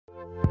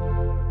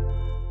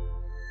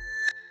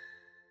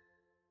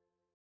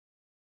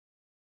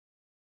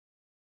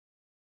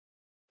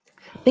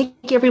Thank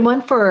you,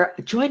 everyone, for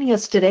joining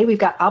us today. We've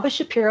got Abba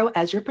Shapiro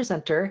as your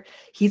presenter.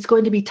 He's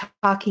going to be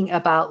talking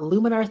about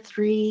Luminar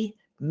 3,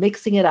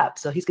 mixing it up.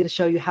 So he's going to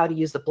show you how to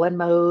use the blend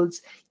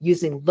modes,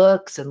 using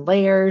looks and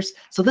layers.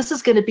 So this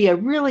is going to be a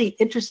really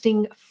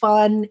interesting,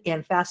 fun,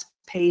 and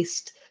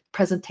fast-paced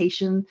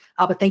presentation.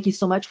 Abba, thank you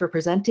so much for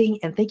presenting,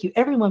 and thank you,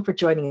 everyone, for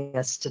joining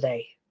us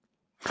today.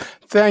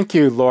 Thank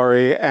you,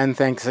 Laurie, and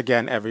thanks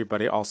again,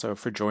 everybody, also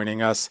for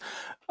joining us.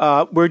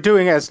 We're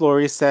doing, as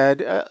Laurie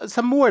said,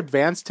 some more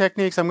advanced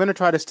techniques. I'm going to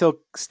try to still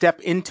step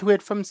into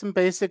it from some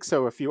basics,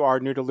 so if you are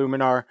new to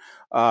Luminar,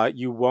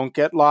 you won't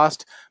get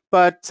lost.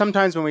 But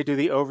sometimes when we do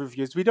the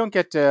overviews, we don't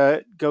get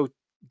to go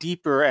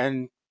deeper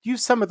and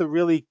use some of the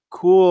really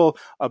cool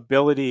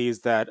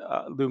abilities that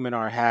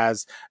Luminar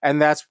has,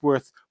 and that's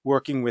worth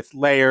working with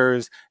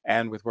layers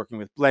and with working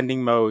with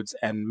blending modes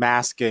and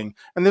masking.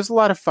 And there's a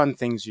lot of fun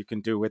things you can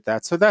do with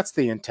that. So that's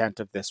the intent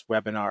of this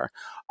webinar.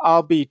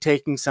 I'll be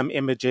taking some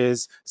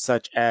images,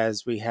 such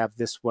as we have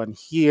this one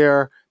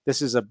here.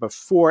 This is a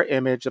before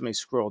image. Let me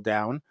scroll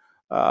down.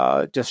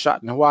 Just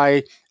shot in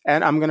Hawaii.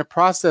 And I'm going to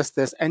process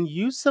this and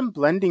use some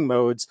blending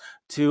modes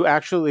to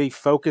actually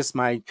focus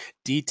my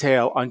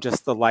detail on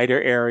just the lighter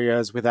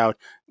areas without,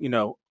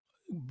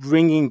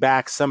 bringing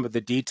back some of the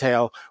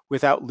detail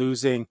without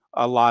losing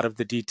a lot of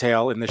the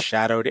detail in the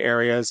shadowed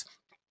areas.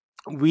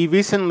 We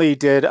recently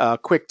did a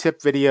quick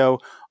tip video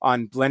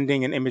on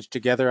blending an image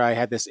together. I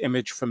had this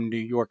image from New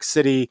York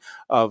City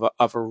of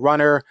a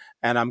runner,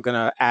 and I'm going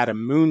to add a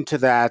moon to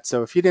that.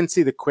 So if you didn't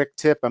see the quick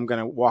tip, I'm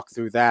going to walk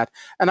through that.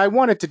 And I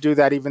wanted to do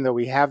that even though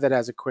we have that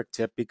as a quick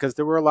tip, because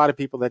there were a lot of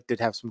people that did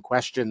have some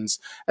questions.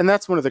 And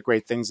that's one of the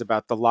great things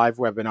about the live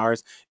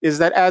webinars, is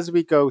that as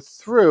we go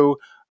through,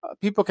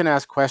 people can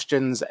ask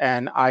questions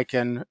and I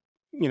can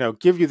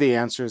give you the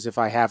answers if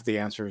I have the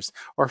answers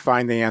or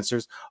find the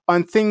answers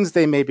on things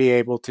they may be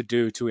able to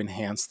do to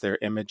enhance their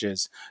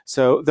images.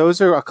 So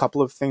those are a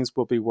couple of things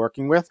we'll be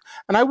working with.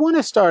 And I want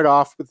to start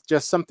off with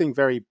just something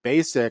very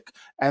basic,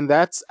 and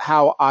that's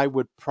how I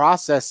would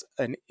process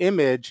an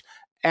image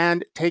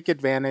and take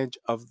advantage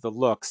of the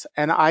looks.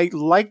 And I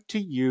like to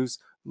use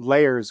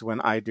layers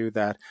when I do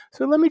that.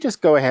 So let me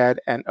just go ahead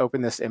and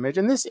open this image.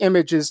 And this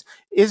image is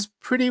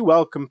pretty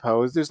well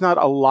composed. There's not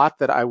a lot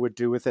that I would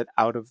do with it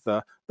out of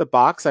the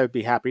box. I would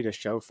be happy to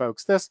show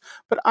folks this,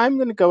 but I'm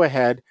going to go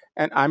ahead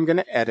and I'm going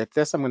to edit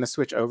this. I'm going to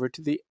switch over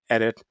to the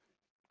edit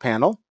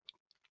panel.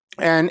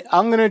 And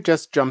I'm going to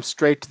just jump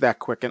straight to that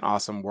quick and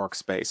awesome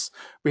workspace.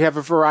 We have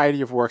a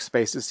variety of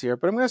workspaces here,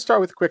 but I'm going to start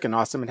with quick and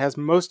awesome. It has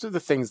most of the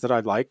things that I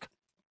like.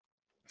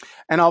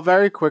 And I'll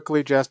very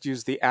quickly just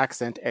use the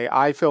accent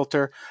AI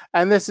filter.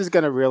 And this is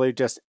going to really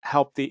just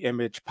help the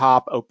image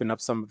pop, open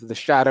up some of the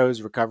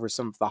shadows, recover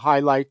some of the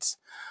highlights.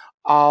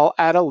 I'll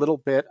add a little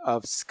bit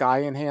of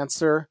sky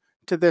enhancer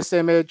to this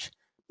image,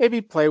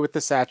 maybe play with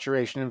the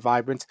saturation and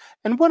vibrance.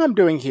 And what I'm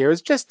doing here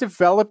is just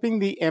developing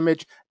the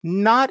image,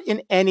 not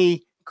in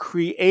any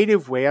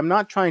creative way. I'm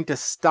not trying to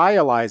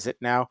stylize it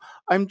now.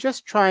 I'm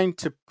just trying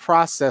to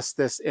process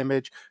this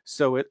image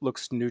so it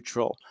looks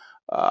neutral.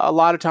 A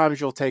lot of times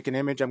you'll take an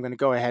image. I'm going to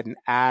go ahead and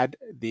add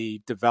the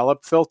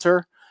develop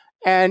filter.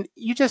 And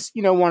you just,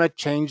 want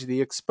to change the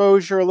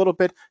exposure a little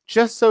bit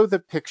just so the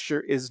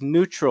picture is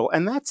neutral.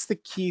 And that's the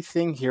key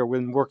thing here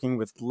when working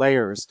with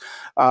layers.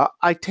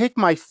 I take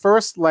my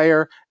first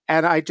layer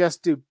and I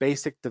just do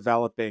basic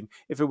developing.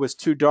 If it was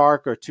too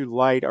dark or too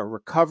light, or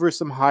recover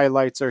some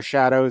highlights or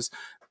shadows,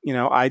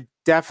 I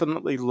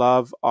definitely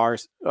love our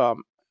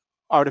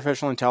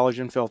artificial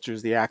intelligence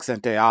filters, the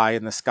accent AI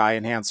and the sky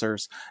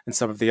enhancers, and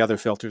some of the other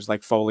filters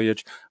like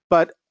foliage.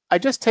 But I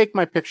just take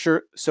my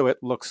picture so it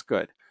looks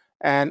good.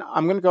 And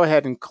I'm going to go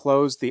ahead and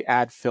close the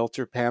add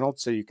filter panel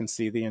so you can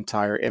see the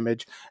entire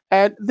image.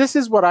 And this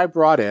is what I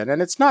brought in. And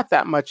it's not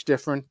that much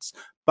difference,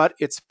 but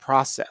it's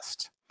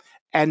processed.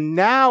 And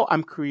now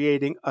I'm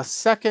creating a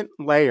second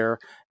layer.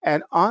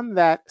 And on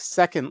that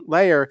second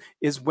layer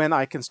is when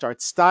I can start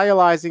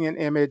stylizing an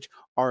image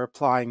or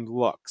applying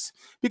looks.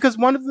 Because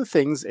one of the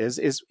things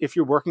is if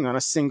you're working on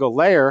a single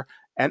layer,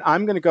 and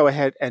I'm going to go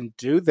ahead and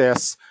do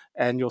this,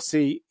 and you'll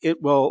see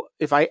it will,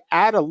 if I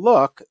add a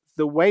look,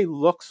 the way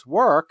looks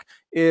work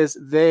is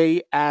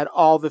they add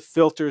all the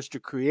filters to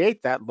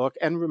create that look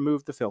and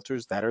remove the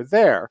filters that are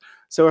there.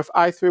 So if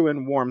I threw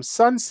in warm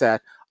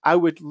sunset, I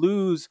would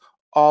lose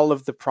all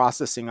of the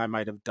processing I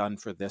might have done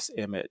for this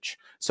image.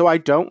 So I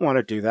don't want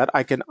to do that.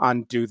 I can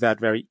undo that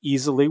very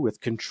easily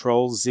with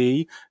Control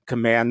Z,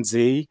 Command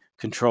Z,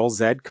 Control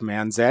Z,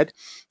 Command Z.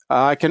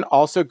 I can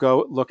also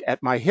go look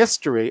at my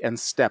history and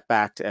step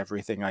back to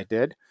everything I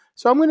did.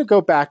 So I'm going to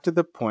go back to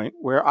the point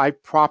where I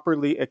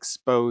properly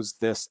expose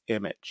this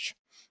image.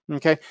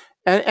 Okay,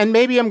 and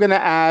maybe I'm going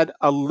to add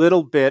a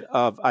little bit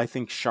of, I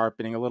think,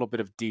 sharpening, a little bit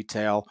of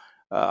detail.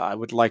 I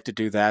would like to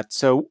do that.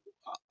 So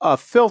a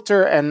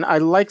filter, and I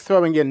like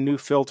throwing in new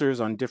filters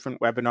on different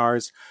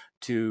webinars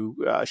to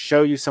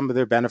show you some of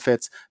their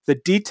benefits. The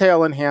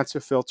detail enhancer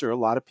filter, a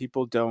lot of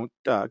people don't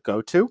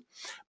go to,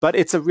 but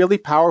it's a really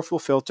powerful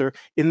filter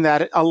in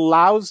that it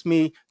allows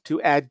me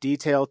to add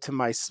detail to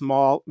my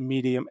small,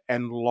 medium,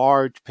 and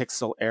large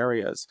pixel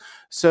areas.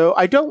 So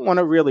I don't want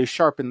to really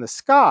sharpen the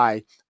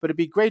sky, but it'd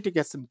be great to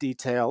get some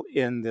detail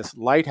in this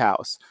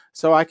lighthouse.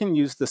 So I can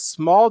use the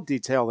small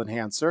detail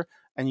enhancer,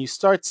 and you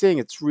start seeing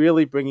it's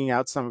really bringing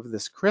out some of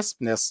this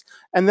crispness.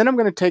 And then I'm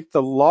going to take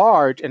the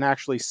large and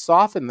actually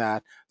soften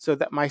that so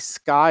that my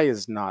sky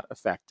is not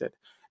affected.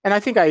 And I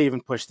think I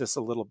even pushed this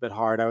a little bit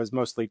hard. I was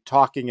mostly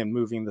talking and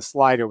moving the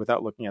slider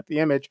without looking at the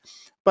image,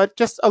 but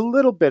just a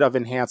little bit of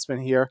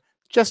enhancement here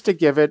just to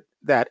give it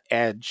that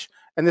edge.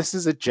 And this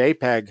is a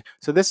JPEG.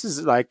 So this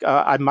is like,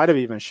 I might have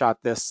even shot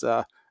this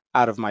out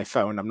of my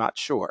phone, I'm not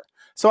sure.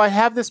 So I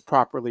have this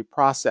properly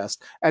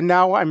processed, and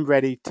now I'm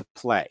ready to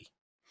play.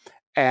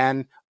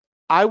 And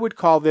I would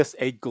call this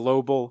a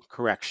global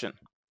correction.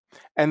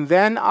 And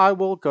then I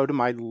will go to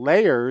my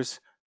layers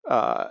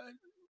uh,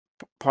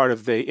 part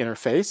of the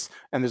interface,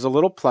 and there's a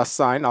little plus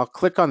sign. I'll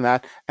click on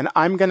that, and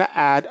I'm going to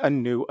add a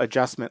new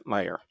adjustment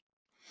layer.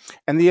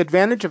 And the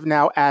advantage of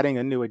now adding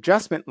a new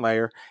adjustment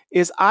layer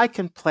is I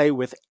can play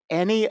with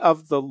any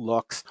of the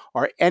looks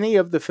or any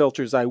of the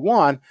filters I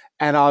want,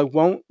 and I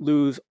won't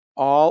lose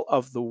all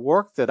of the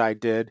work that I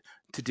did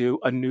to do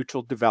a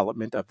neutral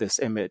development of this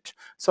image.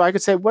 So I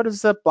could say, what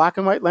does the black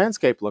and white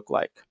landscape look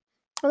like?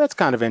 Well, that's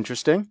kind of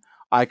interesting.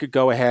 I could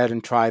go ahead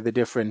and try the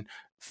different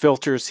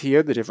filters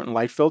here, the different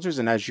light filters,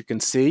 and as you can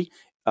see,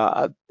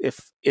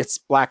 if it's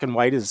black and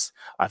white, is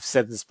I've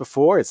said this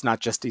before, it's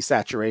not just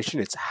desaturation,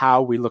 it's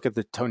how we look at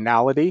the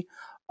tonality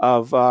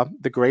of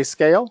the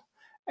grayscale.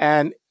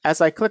 And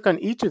as I click on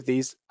each of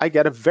these, I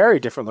get a very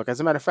different look. As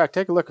a matter of fact,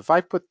 take a look. If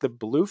I put the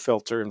blue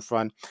filter in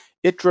front,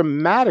 it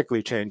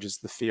dramatically changes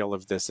the feel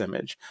of this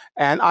image.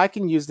 And I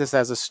can use this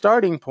as a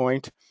starting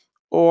point,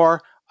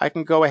 or I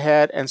can go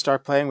ahead and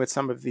start playing with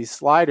some of these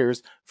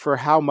sliders for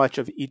how much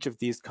of each of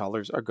these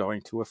colors are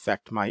going to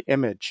affect my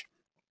image.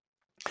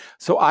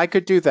 So I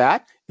could do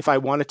that. If I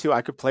wanted to,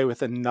 I could play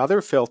with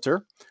another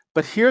filter.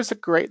 But here's a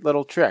great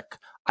little trick.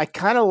 I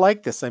kind of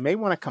like this. I may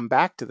want to come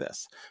back to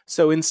this.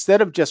 So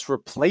instead of just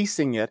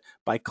replacing it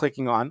by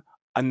clicking on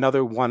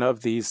another one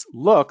of these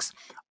looks,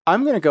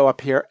 I'm going to go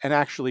up here and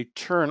actually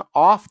turn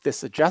off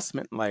this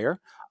adjustment layer.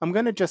 I'm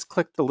going to just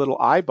click the little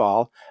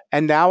eyeball,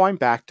 and now I'm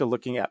back to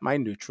looking at my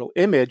neutral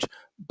image.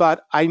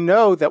 But I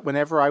know that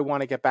whenever I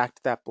want to get back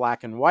to that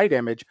black and white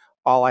image,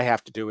 all I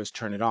have to do is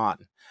turn it on.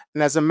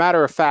 And as a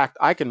matter of fact,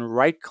 I can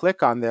right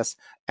click on this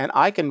and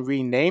I can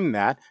rename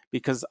that,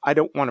 because I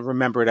don't want to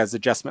remember it as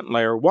adjustment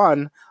layer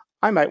 1.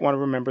 I might want to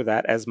remember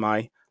that as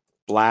my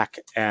black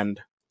and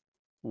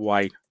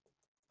white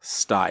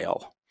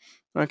style.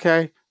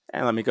 Okay,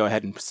 and let me go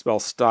ahead and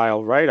spell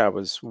style right. I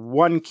was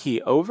one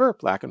key over,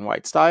 black and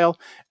white style.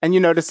 And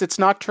you notice it's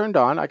not turned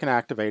on. I can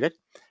activate it.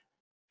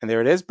 And there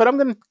it is. But I'm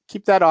going to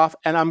keep that off,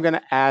 and I'm going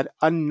to add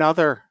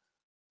another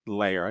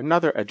layer,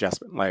 another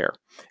adjustment layer.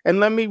 And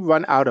let me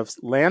run out of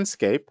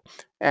landscape,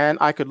 and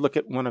I could look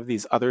at one of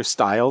these other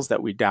styles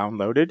that we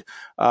downloaded.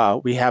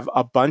 We have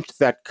a bunch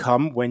that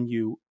come when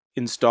you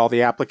install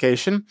the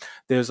application.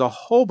 There's a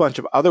whole bunch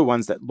of other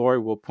ones that Laurie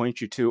will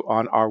point you to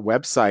on our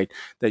website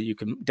that you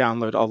can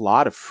download a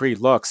lot of free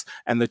looks,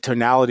 and the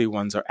tonality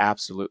ones are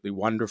absolutely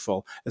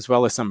wonderful, as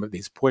well as some of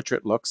these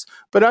portrait looks.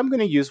 But I'm going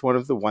to use one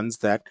of the ones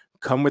that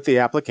come with the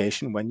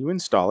application when you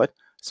install it.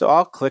 So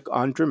I'll click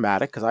on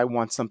dramatic because I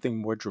want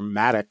something more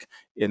dramatic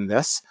in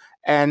this.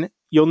 And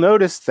you'll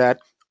notice that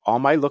all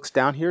my looks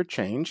down here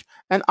change,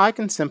 and I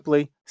can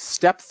simply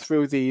step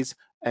through these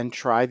and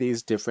try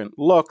these different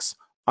looks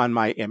on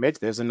my image.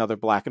 There's another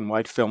black and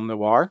white film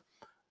noir.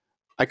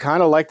 I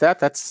kind of like that.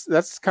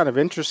 That's kind of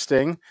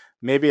interesting.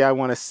 Maybe I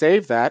want to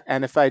save that.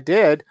 And if I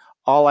did,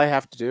 all I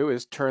have to do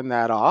is turn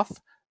that off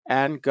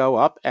and go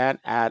up and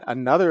add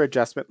another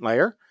adjustment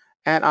layer,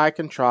 and I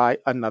can try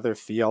another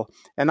feel.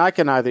 And I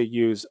can either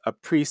use a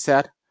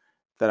preset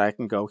that I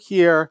can go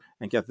here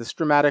and get this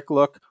dramatic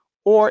look,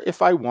 or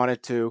if I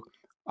wanted to,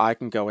 I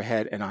can go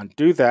ahead and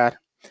undo that.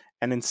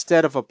 And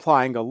instead of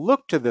applying a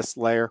look to this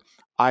layer,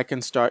 I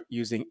can start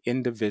using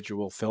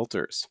individual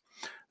filters.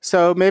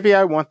 So maybe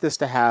I want this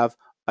to have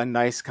a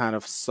nice kind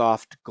of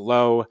soft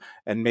glow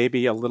and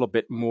maybe a little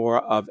bit more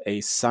of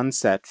a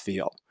sunset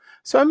feel.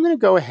 So I'm going to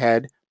go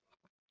ahead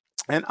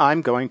and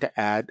I'm going to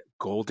add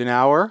golden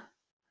hour.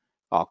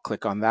 I'll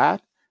click on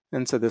that.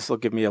 And so this will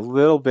give me a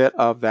little bit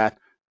of that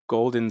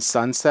golden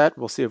sunset.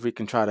 We'll see if we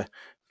can try to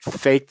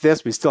fake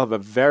this. We still have a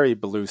very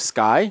blue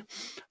sky,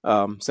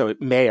 so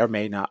it may or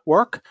may not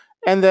work.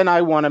 And then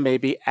I want to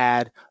maybe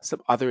add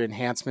some other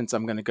enhancements.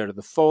 I'm going to go to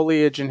the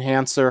foliage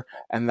enhancer,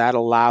 and that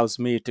allows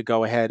me to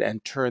go ahead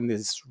and turn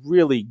this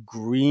really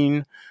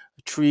green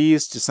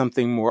trees to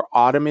something more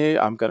autumny.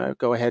 I'm going to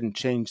go ahead and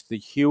change the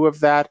hue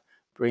of that,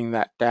 bring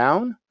that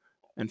down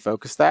and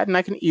focus that, and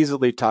I can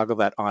easily toggle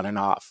that on and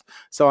off.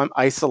 So I'm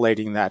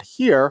isolating that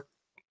here,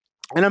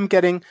 and I'm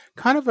getting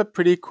kind of a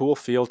pretty cool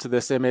feel to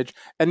this image,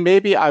 and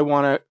maybe I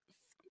want to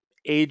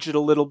age it a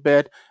little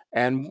bit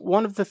And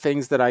one of the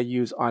things that I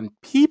use on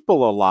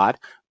people a lot,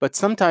 but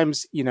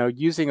sometimes,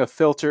 using a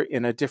filter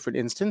in a different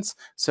instance.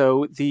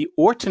 So the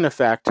Orton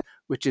effect,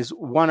 which is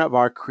one of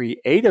our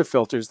creative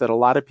filters that a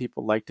lot of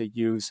people like to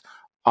use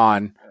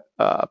on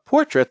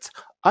portraits,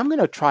 I'm going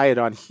to try it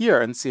on here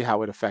and see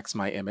how it affects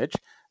my image.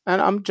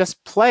 And I'm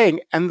just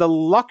playing. And the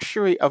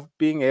luxury of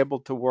being able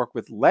to work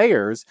with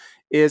layers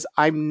is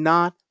I'm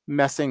not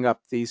messing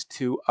up these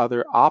two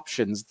other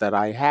options that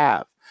I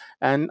have.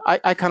 And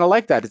I kind of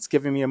like that. It's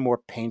giving me a more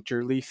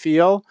painterly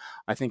feel.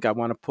 I think I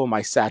want to pull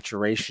my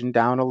saturation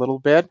down a little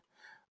bit.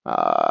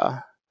 Uh,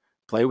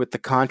 Play with the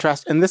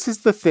contrast. And this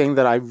is the thing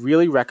that I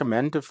really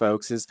recommend to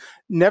folks is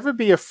never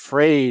be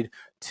afraid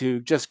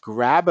to just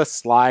grab a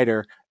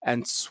slider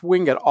and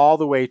swing it all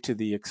the way to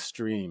the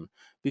extreme,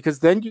 because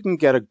then you can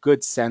get a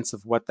good sense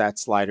of what that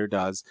slider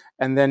does.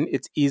 And then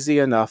it's easy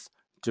enough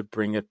to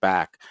bring it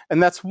back.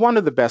 And that's one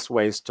of the best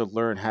ways to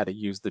learn how to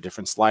use the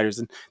different sliders.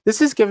 And this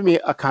has given me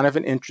a kind of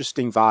an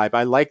interesting vibe.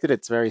 I like that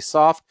it's very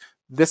soft.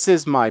 This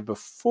is my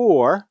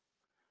before,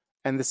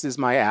 and this is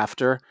my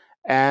after.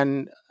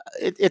 And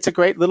it's a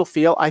great little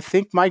feel. I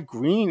think my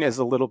green is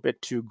a little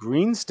bit too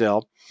green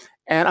still.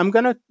 And I'm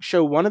going to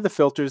show one of the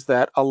filters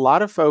that a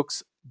lot of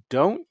folks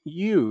don't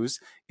use.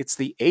 It's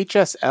the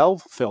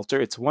HSL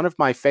filter. It's one of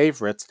my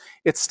favorites.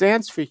 It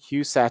stands for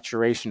hue,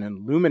 saturation,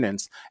 and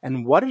luminance.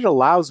 And what it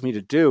allows me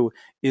to do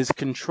is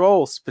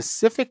control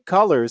specific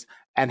colors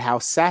and how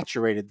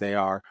saturated they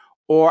are.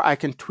 Or I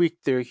can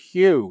tweak their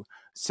hue.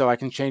 So I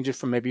can change it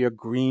from maybe a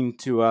green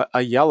to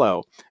a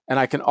yellow. And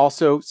I can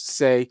also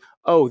say,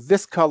 oh,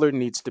 this color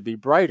needs to be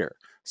brighter.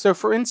 So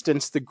for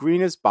instance, the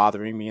green is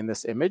bothering me in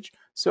this image.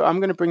 So I'm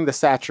going to bring the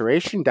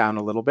saturation down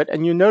a little bit.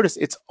 And you notice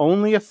it's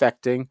only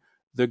affecting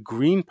the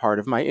green part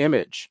of my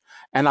image.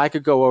 And I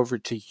could go over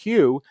to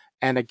hue.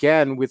 And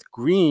again, with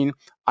green,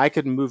 I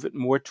could move it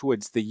more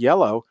towards the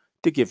yellow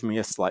to give me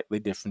a slightly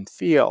different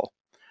feel.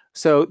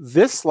 So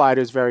this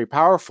slider is very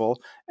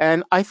powerful.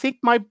 And I think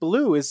my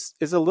blue is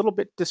a little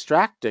bit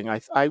distracting.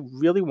 I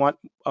really want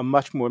a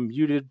much more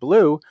muted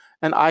blue.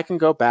 And I can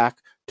go back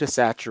to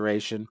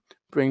saturation,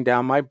 bring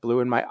down my blue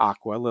and my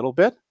aqua a little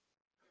bit,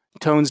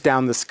 tones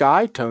down the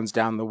sky, tones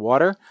down the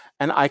water,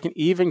 and I can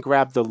even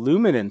grab the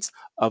luminance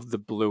of the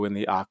blue and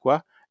the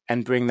aqua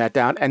and bring that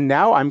down. And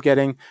now I'm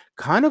getting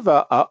kind of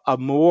a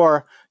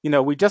more,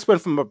 we just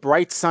went from a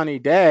bright sunny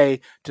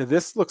day to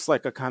this looks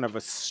like a kind of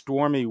a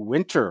stormy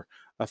winter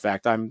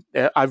effect.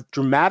 I've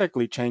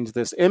dramatically changed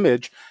this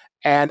image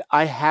and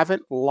I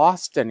haven't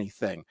lost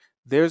anything.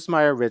 There's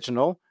my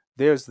original,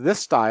 there's this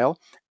style,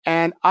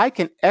 and I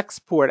can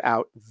export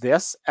out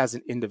this as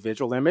an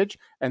individual image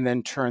and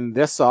then turn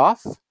this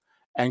off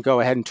and go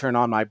ahead and turn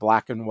on my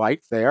black and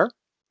white there.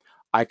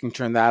 I can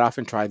turn that off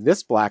and try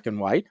this black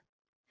and white.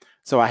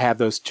 So I have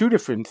those two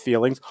different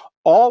feelings,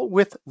 all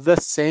with the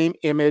same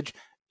image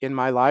in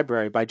my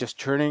library by just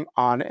turning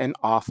on and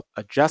off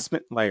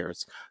adjustment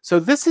layers. So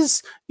this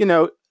is,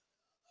 this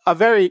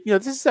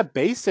is a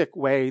basic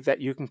way that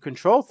you can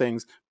control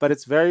things, but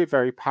it's very,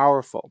 very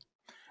powerful.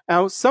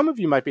 Now, some of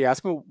you might be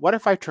asking, well, what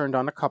if I turned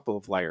on a couple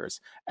of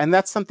layers? And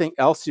that's something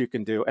else you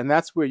can do. And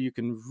that's where you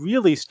can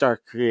really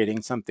start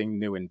creating something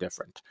new and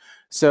different.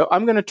 So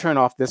I'm going to turn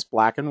off this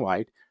black and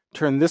white,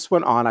 turn this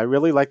one on. I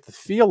really like the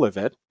feel of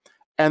it.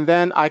 And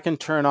then I can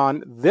turn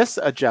on this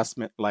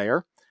adjustment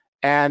layer.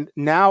 And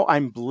now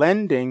I'm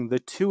blending the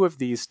two of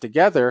these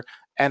together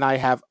and I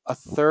have a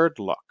third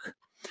look.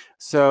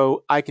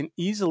 So I can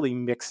easily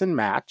mix and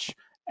match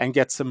and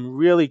get some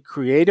really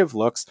creative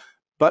looks.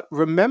 But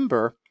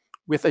remember,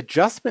 with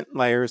adjustment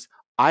layers,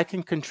 I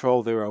can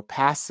control their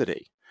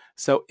opacity.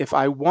 So if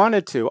I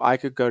wanted to, I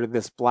could go to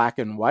this black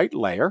and white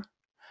layer,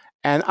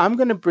 and I'm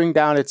going to bring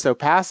down its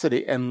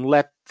opacity and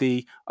let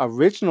the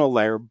original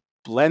layer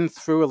blend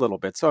through a little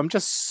bit. So I'm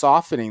just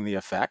softening the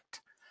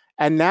effect.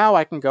 And now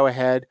I can go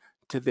ahead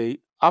to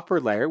the upper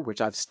layer, which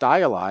I've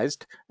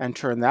stylized, and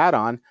turn that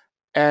on.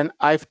 And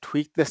I've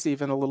tweaked this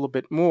even a little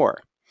bit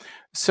more.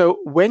 So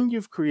when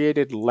you've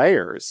created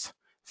layers,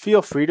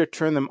 feel free to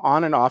turn them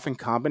on and off in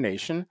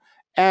combination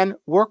and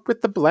work with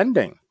the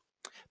blending.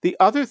 The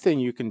other thing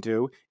you can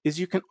do is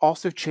you can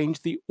also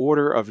change the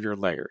order of your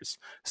layers.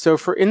 So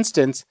for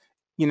instance,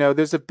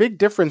 there's a big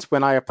difference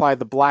when I apply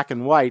the black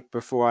and white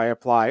before I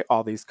apply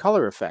all these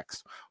color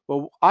effects.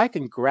 Well, I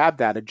can grab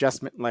that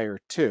adjustment layer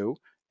two,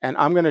 and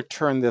I'm going to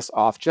turn this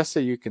off just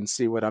so you can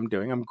see what I'm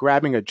doing. I'm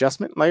grabbing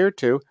adjustment layer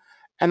two,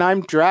 and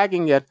I'm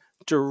dragging it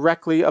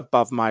directly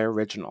above my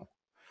original.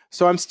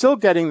 So I'm still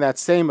getting that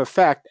same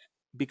effect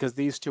because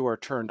these two are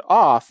turned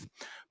off,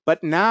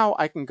 but now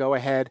I can go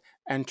ahead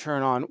and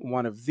turn on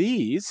one of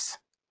these,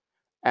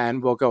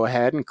 and we'll go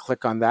ahead and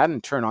click on that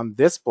and turn on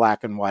this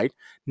black and white.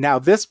 Now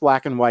this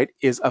black and white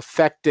is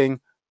affecting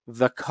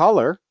the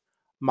color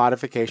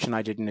modification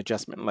I did in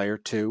adjustment layer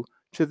two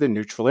to the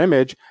neutral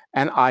image,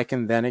 and I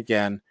can then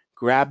again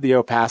grab the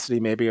opacity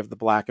maybe of the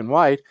black and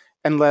white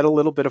and let a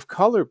little bit of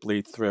color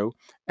bleed through,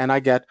 and I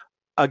get,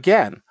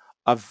 again,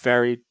 a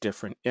very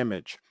different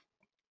image.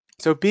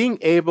 So being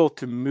able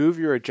to move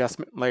your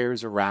adjustment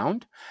layers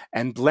around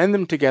and blend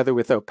them together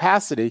with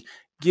opacity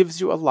gives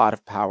you a lot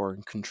of power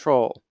and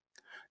control.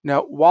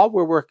 Now, while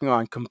we're working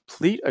on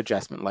complete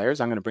adjustment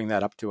layers, I'm going to bring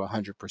that up to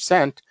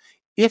 100%.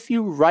 If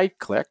you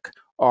right-click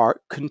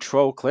or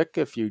control-click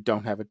if you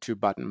don't have a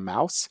two-button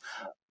mouse,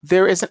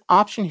 there is an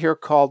option here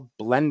called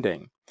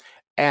blending.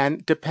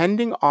 And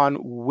depending on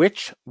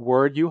which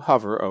word you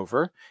hover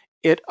over,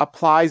 it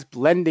applies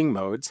blending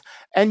modes.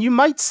 And you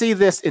might see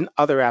this in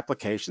other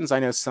applications. I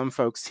know some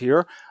folks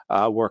here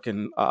work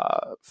in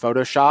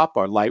Photoshop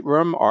or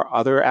Lightroom or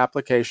other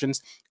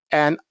applications.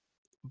 And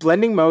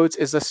blending modes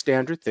is a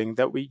standard thing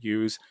that we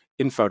use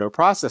in photo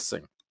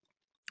processing.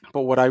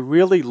 But what I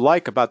really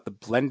like about the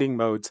blending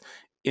modes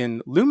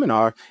in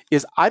Luminar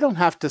is I don't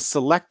have to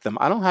select them.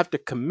 I don't have to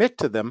commit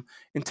to them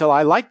until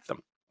I like them.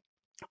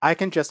 I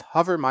can just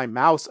hover my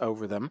mouse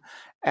over them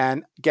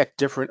and get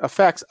different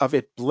effects of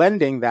it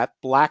blending that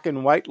black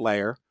and white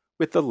layer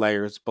with the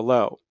layers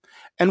below.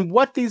 And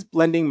what these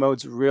blending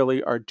modes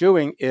really are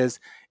doing is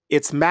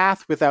it's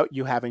math without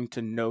you having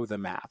to know the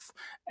math.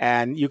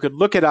 And you could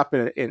look it up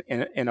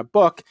in a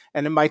book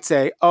and it might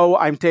say, oh,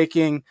 I'm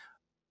taking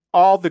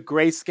all the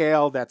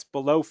grayscale that's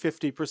below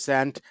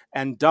 50%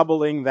 and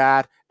doubling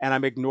that, and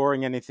I'm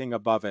ignoring anything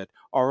above it,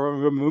 or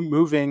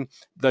removing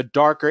the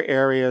darker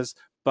areas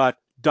but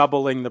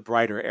doubling the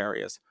brighter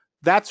areas.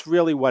 That's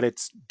really what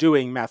it's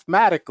doing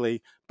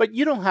mathematically, but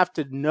you don't have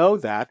to know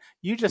that.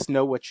 You just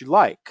know what you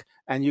like,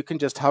 and you can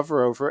just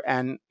hover over.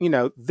 And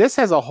this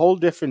has a whole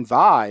different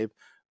vibe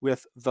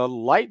with the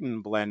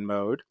lighten blend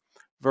mode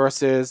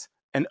versus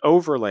an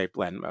overlay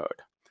blend mode.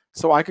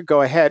 So I could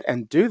go ahead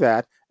and do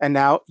that, and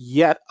now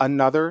yet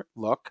another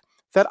look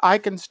that I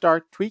can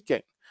start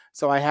tweaking.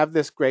 So I have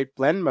this great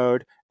blend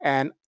mode,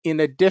 and in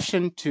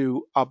addition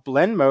to a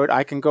blend mode,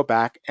 I can go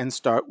back and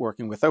start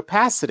working with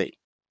opacity.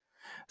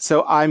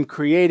 So I'm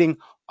creating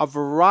a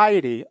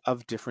variety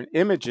of different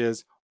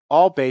images,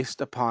 all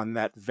based upon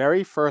that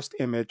very first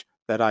image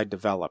that I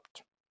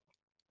developed.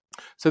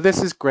 So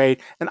this is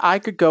great. And I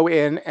could go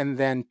in and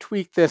then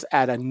tweak this,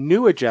 add a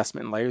new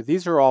adjustment layer.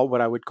 These are all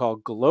what I would call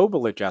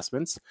global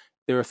adjustments.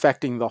 They're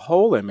affecting the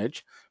whole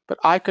image, but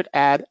I could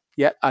add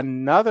yet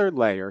another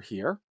layer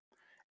here.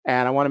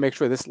 And I want to make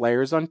sure this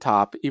layer is on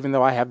top, even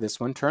though I have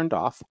this one turned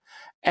off.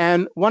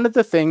 And one of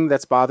the things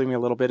that's bothering me a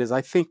little bit is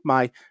I think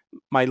my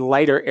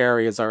lighter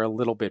areas are a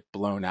little bit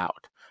blown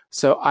out.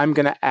 So I'm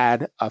going to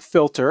add a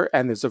filter,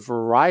 and there's a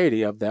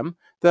variety of them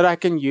that I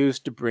can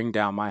use to bring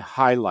down my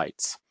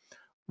highlights.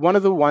 One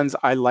of the ones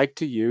I like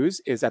to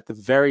use is at the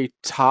very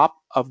top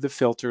of the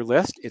filter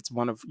list. It's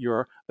one of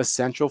your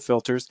essential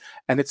filters,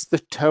 and it's the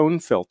tone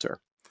filter.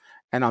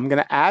 And I'm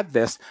going to add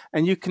this,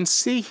 and you can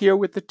see here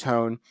with the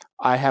tone,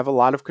 I have a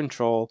lot of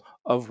control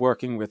of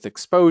working with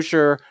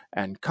exposure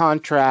and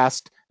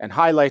contrast and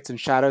highlights and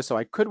shadows. So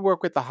I could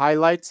work with the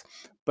highlights,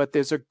 but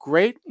there's a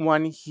great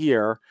one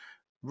here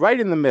right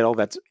in the middle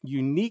that's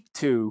unique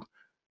to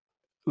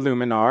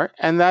Luminar,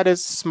 and that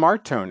is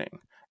smart toning.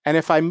 And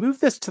if I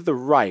move this to the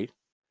right,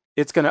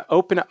 it's going to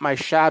open up my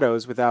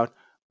shadows without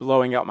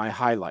blowing out my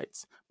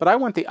highlights. But I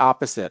want the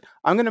opposite.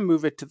 I'm going to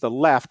move it to the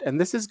left, and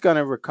this is going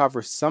to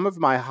recover some of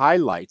my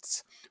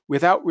highlights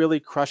without really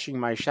crushing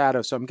my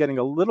shadow. So I'm getting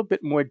a little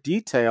bit more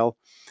detail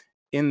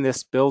in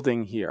this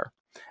building here.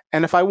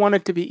 And if I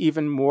wanted to be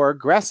even more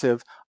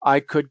aggressive,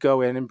 I could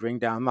go in and bring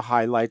down the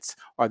highlights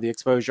or the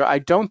exposure. I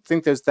don't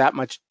think there's that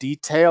much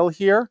detail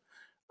here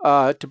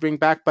to bring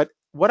back, but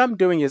what I'm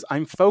doing is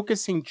I'm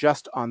focusing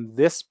just on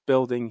this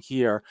building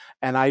here,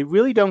 and I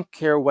really don't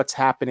care what's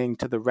happening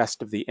to the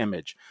rest of the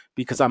image,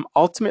 because I'm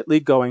ultimately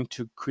going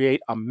to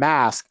create a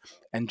mask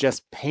and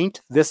just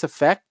paint this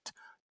effect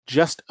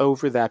just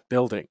over that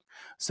building.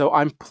 So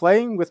I'm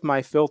playing with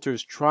my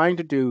filters, trying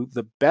to do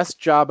the best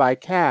job I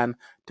can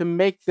to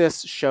make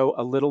this show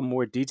a little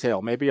more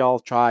detail. Maybe I'll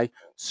try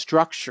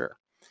structure.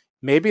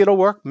 Maybe it'll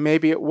work,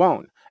 maybe it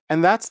won't.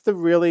 And that's the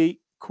really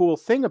cool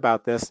thing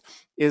about this,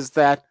 is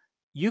that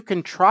you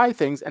can try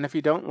things, and if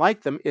you don't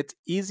like them, it's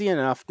easy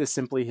enough to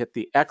simply hit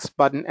the X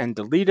button and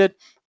delete it,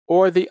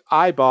 or the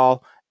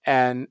eyeball,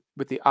 and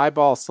with the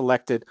eyeball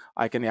selected,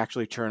 I can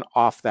actually turn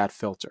off that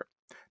filter.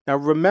 Now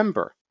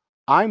remember,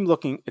 I'm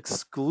looking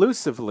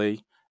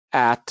exclusively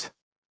at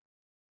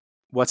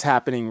what's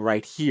happening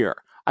right here.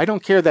 I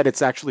don't care that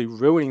it's actually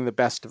ruining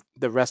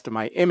the rest of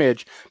my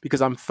image,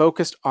 because I'm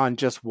focused on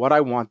just what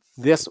I want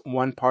this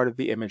one part of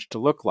the image to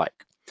look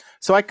like.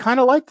 So I kind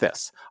of like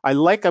this.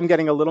 I'm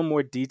getting a little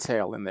more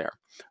detail in there.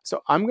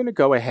 So I'm going to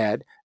go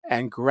ahead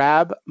and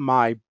grab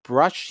my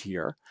brush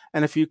here.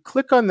 And if you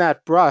click on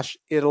that brush,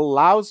 it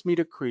allows me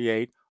to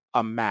create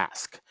a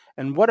mask.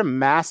 And what a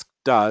mask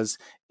does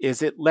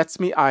is it lets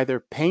me either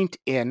paint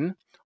in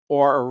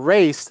or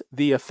erase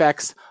the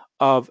effects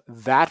of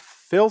that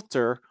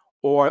filter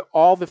or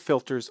all the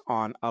filters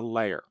on a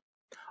layer.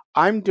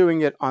 I'm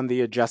doing it on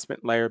the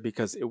adjustment layer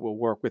because it will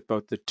work with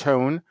both the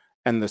tone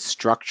and the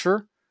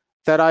structure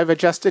that I've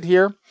adjusted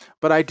here.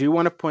 But I do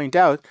want to point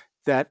out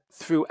that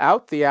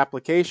throughout the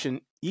application,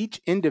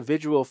 each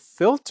individual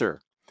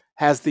filter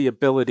has the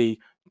ability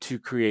to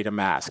create a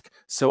mask.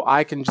 So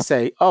I can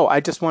say, oh,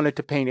 I just wanted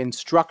to paint in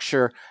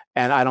structure,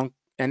 and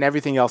and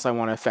everything else I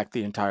want to affect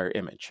the entire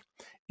image.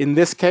 In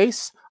this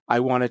case, I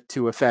want it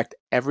to affect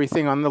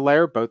everything on the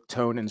layer, both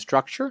tone and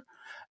structure,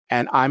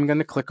 and I'm going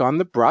to click on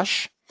the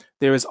brush.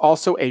 There is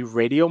also a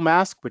radial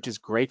mask, which is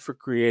great for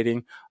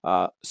creating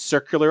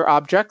circular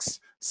objects.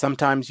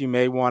 Sometimes you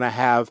may want to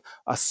have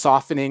a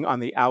softening on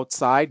the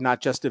outside,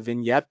 not just a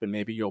vignette, but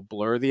maybe you'll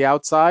blur the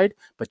outside,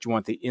 but you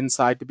want the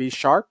inside to be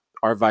sharp,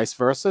 or vice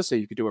versa. So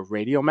you could do a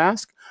radial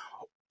mask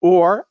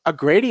or a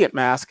gradient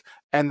mask,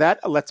 and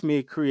that lets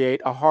me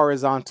create a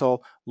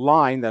horizontal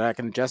line that I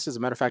can adjust. As a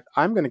matter of fact,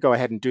 I'm going to go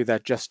ahead and do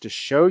that just to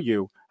show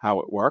you how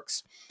it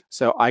works.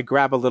 So I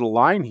grab a little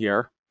line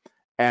here,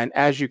 and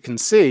as you can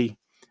see,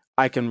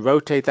 I can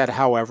rotate that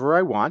however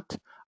I want.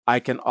 I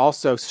can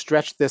also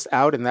stretch this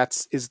out, and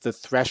that is the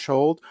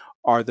threshold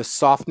or the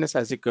softness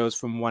as it goes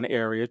from one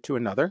area to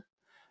another.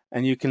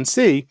 And you can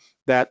see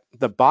that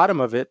the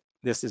bottom of it,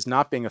 this is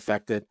not being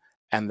affected,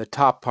 and the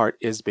top part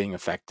is being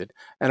affected.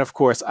 And of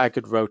course, I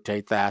could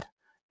rotate that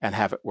and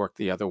have it work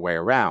the other way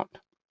around.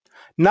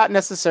 Not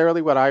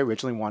necessarily what I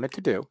originally wanted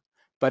to do,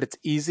 but it's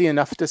easy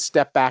enough to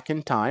step back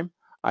in time.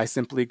 I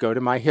simply go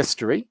to my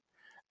history,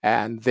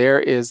 and there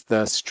is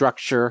the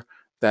structure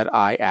that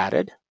I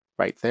added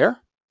right there.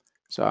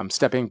 So I'm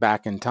stepping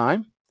back in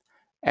time,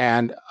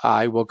 and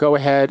I will go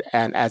ahead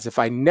and, as if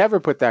I never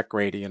put that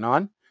gradient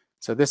on,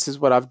 so this is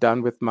what I've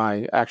done with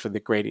my, actually the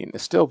gradient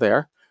is still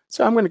there.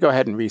 So I'm going to go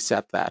ahead and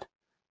reset that.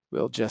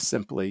 We'll just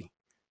simply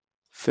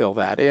fill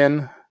that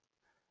in.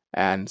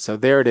 And so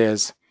there it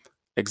is,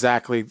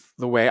 exactly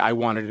the way I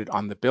wanted it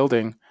on the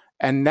building.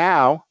 And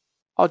now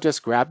I'll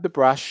just grab the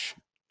brush,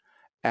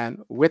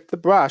 and with the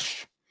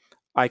brush,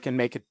 I can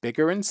make it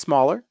bigger and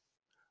smaller.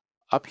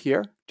 Up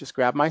here, just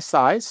grab my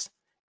size.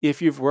 If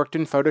you've worked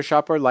in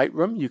Photoshop or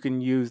Lightroom, you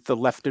can use the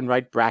left and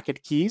right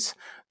bracket keys.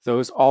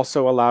 Those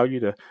also allow you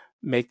to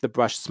make the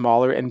brush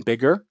smaller and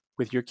bigger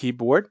with your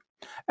keyboard.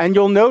 And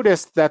you'll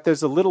notice that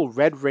there's a little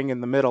red ring in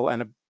the middle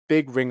and a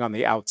big ring on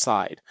the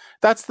outside.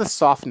 That's the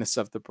softness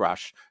of the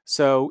brush.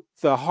 So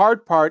the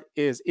hard part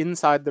is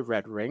inside the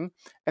red ring,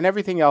 and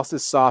everything else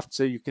is soft,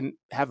 so you can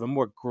have a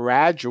more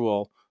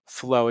gradual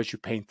flow as you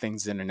paint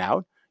things in and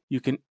out. You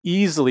can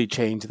easily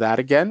change that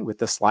again with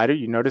the slider.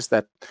 You notice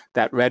that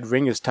that red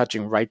ring is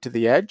touching right to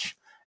the edge.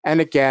 And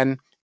again,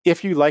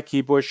 if you like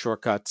keyboard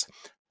shortcuts,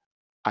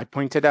 I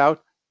pointed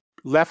out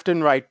left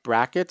and right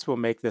brackets will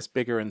make this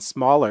bigger and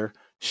smaller.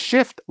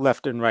 Shift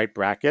left and right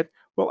bracket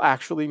will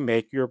actually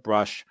make your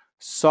brush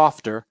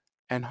softer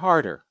and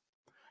harder.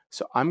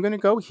 So I'm going to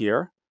go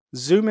here,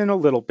 zoom in a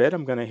little bit.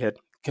 I'm going to hit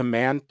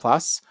Command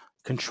plus,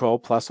 Control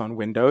plus on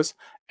Windows.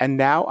 And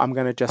now I'm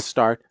going to just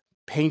start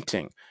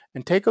painting.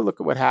 And take a look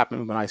at what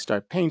happens when I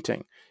start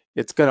painting.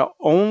 It's going to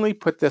only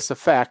put this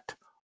effect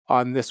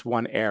on this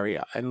one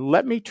area. And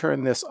let me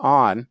turn this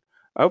on.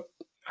 Oh,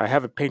 I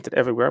have it painted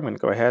everywhere. I'm going to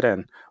go ahead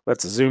and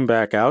let's zoom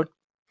back out.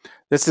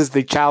 This is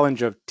the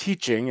challenge of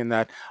teaching, in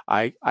that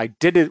I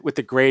did it with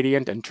the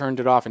gradient and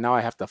turned it off, and now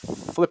I have to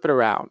flip it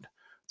around.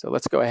 So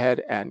let's go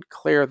ahead and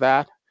clear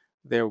that.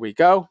 There we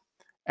go.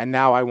 And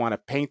now I want to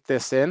paint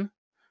this in.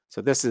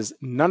 So this is,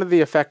 none of the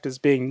effect is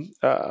being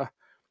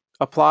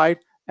applied,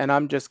 and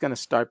I'm just going to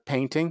start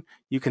painting.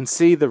 You can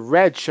see the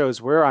red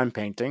shows where I'm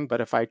painting,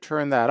 but if I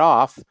turn that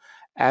off,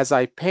 as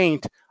I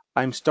paint,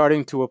 I'm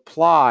starting to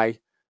apply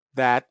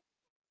that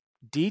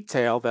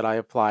detail that I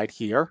applied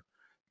here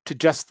to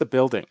just the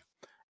building.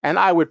 And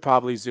I would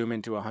probably zoom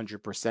into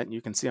 100%.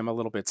 You can see I'm a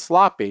little bit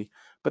sloppy.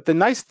 But the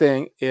nice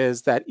thing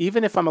is that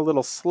even if I'm a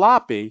little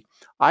sloppy,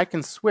 I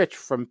can switch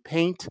from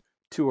paint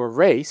to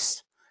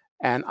erase,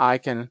 and I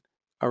can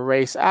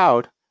erase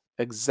out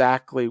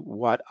exactly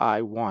what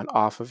I want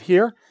off of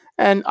here.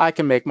 And I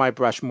can make my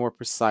brush more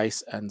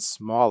precise and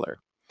smaller.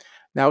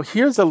 Now,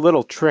 here's a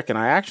little trick, and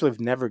I actually have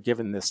never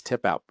given this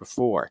tip out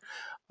before.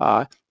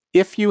 Uh,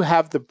 if you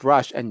have the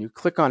brush and you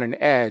click on an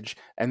edge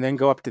and then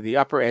go up to the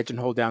upper edge and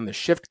hold down the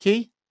Shift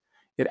key,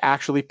 it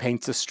actually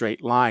paints a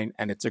straight line,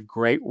 and it's a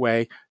great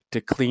way to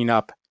clean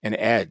up an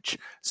edge.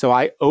 So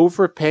I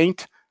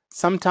overpaint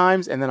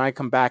sometimes, and then I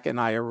come back and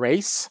I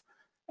erase,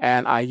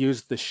 and I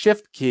use the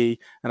Shift key,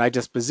 and I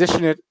just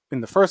position it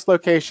in the first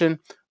location,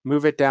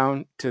 move it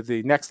down to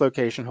the next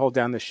location, hold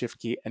down the Shift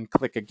key, and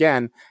click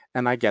again,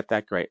 and I get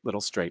that great little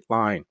straight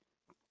line.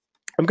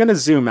 I'm going to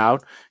zoom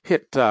out,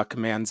 hit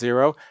Command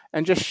 0,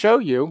 and just show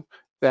you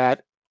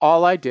that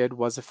all I did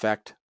was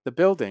affect the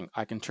building.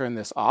 I can turn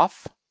this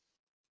off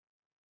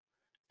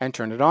and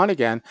turn it on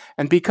again.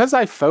 And because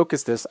I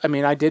focused this, I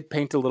mean, I did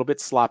paint a little bit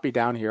sloppy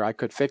down here. I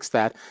could fix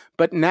that.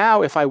 But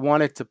now if I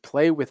wanted to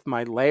play with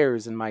my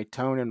layers and my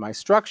tone and my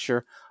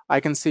structure, I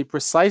can see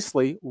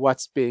precisely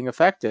what's being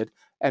affected.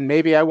 And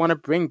maybe I want to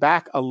bring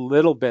back a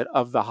little bit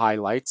of the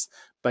highlights,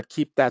 but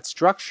keep that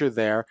structure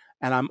there.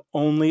 And I'm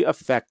only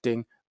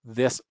affecting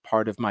this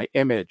part of my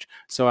image.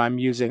 So I'm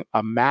using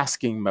a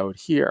masking mode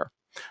here.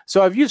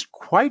 So I've used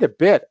quite a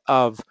bit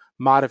of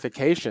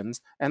modifications,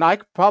 and I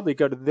could probably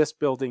go to this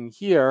building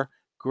here,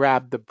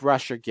 grab the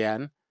brush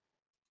again,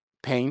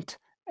 paint,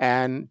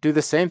 and do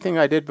the same thing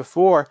I did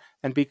before.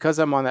 And because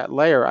I'm on that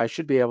layer, I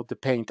should be able to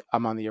paint.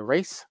 I'm on the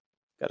erase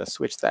Got to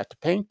switch that to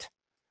paint.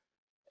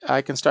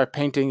 I can start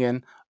painting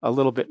in a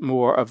little bit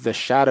more of the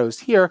shadows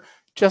here,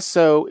 just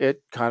so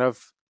it kind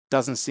of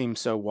doesn't seem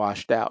so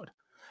washed out.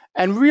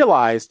 And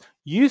realize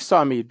you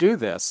saw me do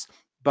this,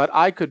 but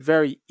I could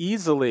very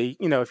easily,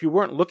 if you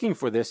weren't looking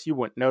for this, you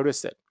wouldn't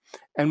notice it.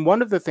 And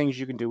one of the things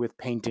you can do with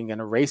painting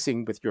and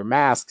erasing with your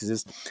masks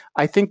is,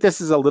 I think this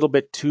is a little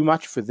bit too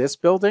much for this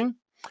building.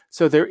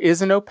 So there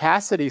is an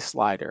opacity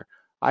slider.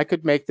 I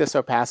could make this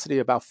opacity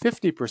about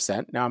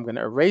 50%. Now I'm going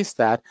to erase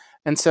that.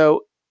 And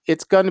so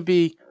it's going to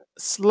be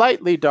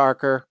slightly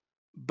darker,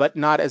 but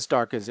not as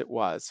dark as it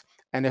was.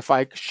 And if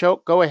I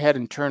go ahead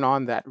and turn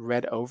on that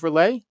red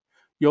overlay,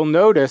 you'll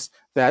notice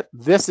that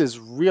this is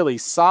really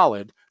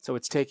solid. So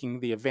it's taking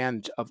the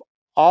advantage of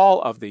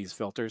all of these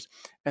filters.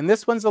 And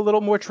this one's a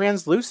little more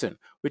translucent,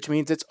 which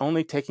means it's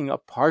only taking a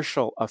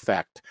partial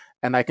effect.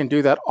 And I can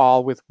do that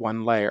all with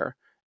one layer.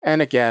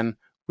 And again,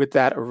 with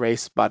that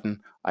erase button,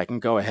 I can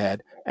go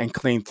ahead and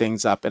clean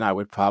things up, and I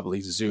would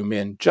probably zoom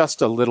in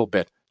just a little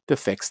bit to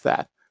fix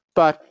that.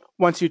 But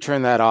once you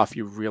turn that off,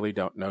 you really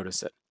don't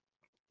notice it.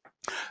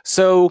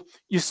 So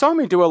you saw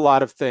me do a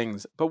lot of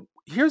things, but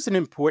here's an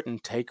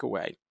important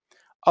takeaway.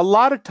 A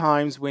lot of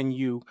times when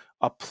you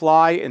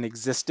apply an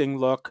existing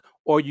look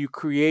or you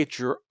create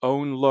your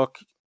own look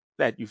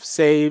that you've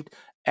saved,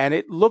 and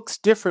it looks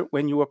different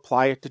when you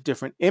apply it to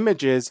different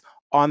images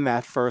on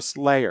that first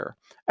layer.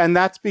 And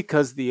that's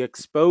because the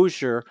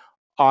exposure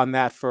on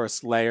that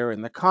first layer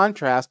and the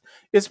contrast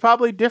is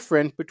probably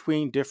different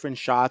between different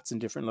shots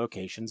and different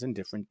locations and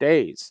different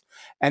days.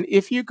 And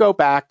if you go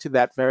back to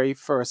that very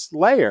first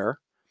layer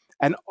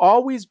and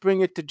always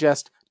bring it to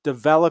just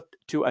develop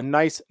to a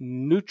nice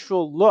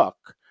neutral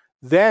look,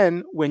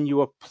 then when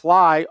you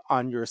apply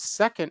on your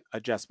second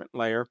adjustment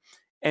layer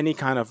any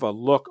kind of a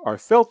look or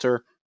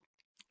filter,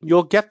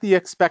 you'll get the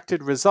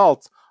expected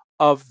results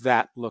of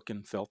that look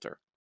and filter.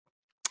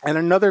 And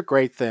another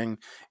great thing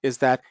is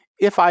that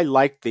if I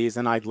liked these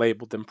and I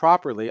labeled them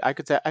properly, I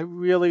could say, I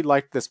really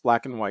like this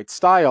black and white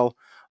style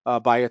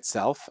by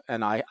itself.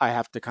 And I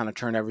have to kind of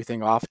turn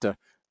everything off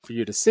for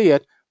you to see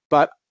it.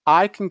 But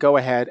I can go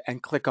ahead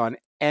and click on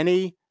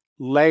any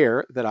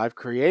layer that I've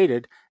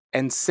created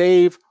and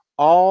save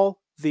all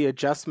the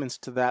adjustments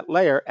to that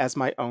layer as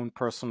my own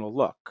personal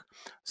look.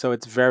 So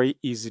it's very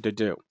easy to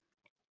do.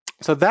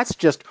 So that's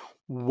just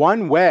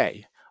one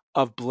way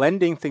of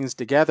blending things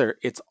together.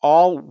 It's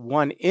all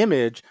one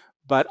image,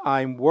 but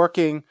I'm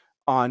working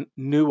on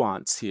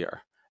nuance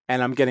here.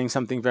 And I'm getting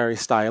something very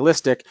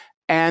stylistic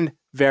and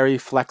very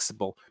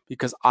flexible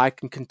because I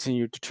can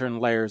continue to turn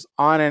layers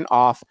on and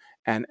off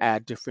and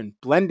add different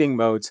blending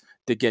modes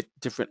to get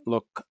different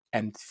look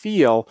and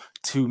feel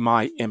to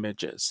my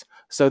images.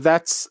 So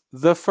that's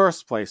the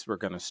first place we're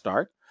going to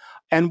start.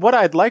 And what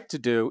I'd like to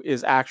do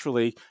is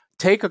actually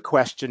take a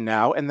question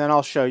now, and then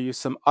I'll show you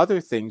some other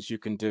things you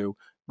can do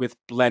with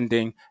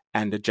blending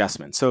and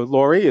adjustment. So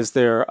Laurie, is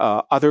there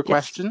other Yes.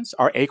 questions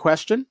or a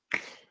question?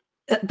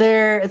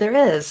 There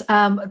is.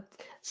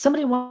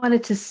 Somebody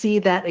wanted to see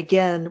that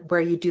again,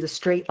 where you do the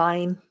straight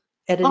line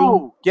editing.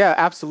 Oh, yeah,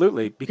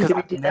 absolutely. You Because can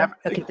I've redo that? never,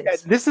 Okay,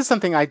 thanks. this is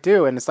something I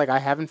do, and it's like I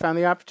haven't found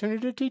the opportunity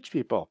to teach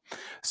people.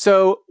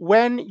 So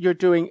when you're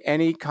doing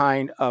any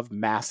kind of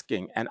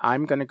masking, and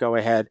I'm going to go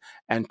ahead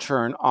and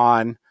turn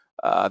on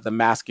the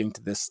masking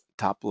to this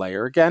top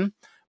layer again,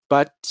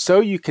 but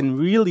so you can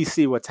really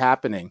see what's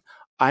happening,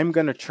 I'm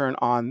going to turn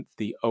on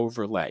the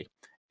overlay.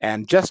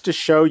 And just to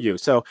show you,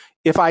 so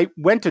if I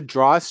went to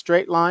draw a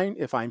straight line,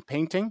 if I'm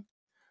painting,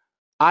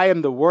 I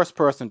am the worst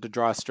person to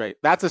draw straight.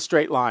 That's a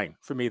straight line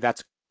for me.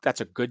 That's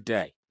a good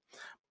day.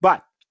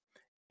 But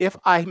if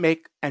I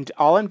make, and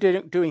all I'm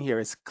doing here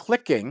is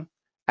clicking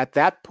at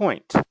that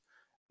point,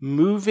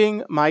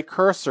 moving my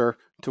cursor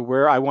to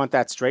where I want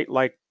that straight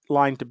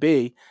line to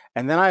be,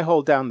 and then I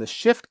hold down the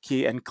Shift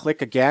key and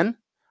click again,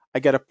 I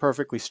get a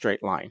perfectly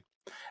straight line.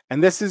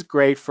 And this is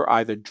great for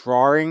either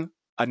drawing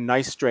a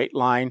nice straight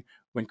line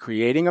when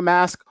creating a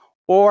mask,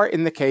 or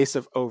in the case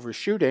of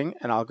overshooting,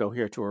 and I'll go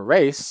here to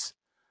erase,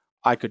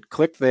 I could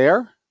click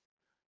there.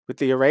 With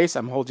the erase,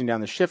 I'm holding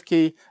down the Shift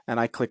key and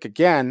I click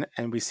again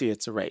and we see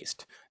it's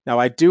erased. Now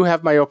I do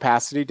have my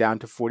opacity down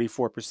to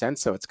 44%,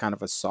 so it's kind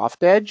of a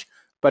soft edge,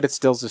 but it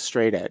still is a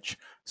straight edge.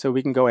 So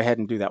we can go ahead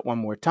and do that one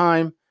more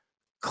time.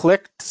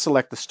 Click to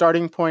select the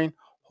starting point,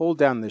 hold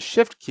down the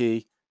Shift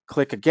key,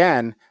 click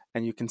again,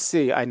 and you can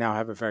see I now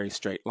have a very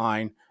straight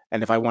line.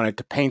 And if I wanted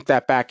to paint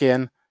that back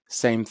in,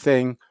 same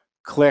thing,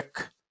 click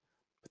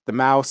with the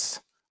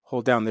mouse,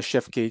 hold down the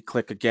Shift key,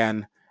 click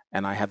again,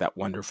 and I have that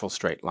wonderful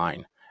straight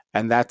line.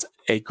 And that's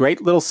a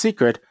great little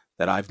secret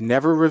that I've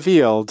never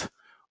revealed,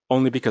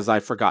 only because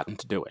I've forgotten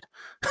to do it.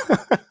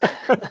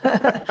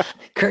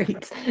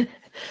 Great.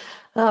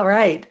 All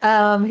right.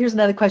 Here's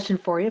another question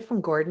for you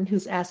from Gordon,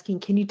 who's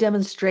asking, can you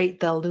demonstrate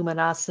the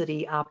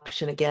luminosity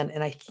option again?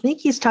 And I think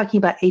he's talking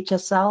about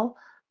HSL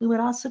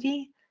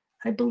luminosity,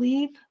 I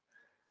believe.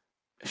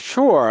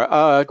 Sure.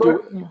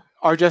 Gordon,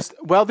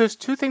 Well, there's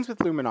two things with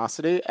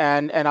luminosity,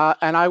 and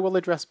I will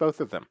address both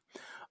of them.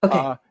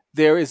 okay.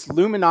 there is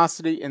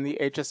luminosity in the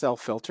HSL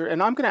filter,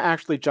 and I'm going to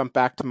actually jump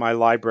back to my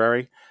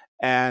library.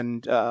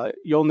 And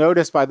you'll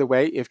notice, by the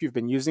way, if you've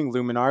been using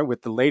Luminar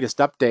with the latest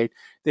update,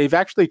 they've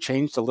actually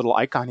changed a little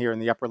icon here in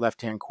the upper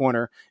left-hand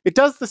corner. It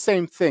does the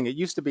same thing. It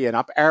used to be an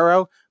up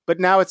arrow, but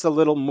now it's a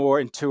little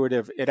more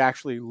intuitive. It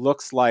actually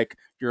looks like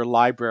your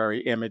library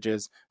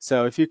images.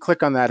 So if you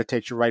click on that, it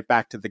takes you right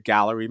back to the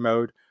gallery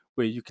mode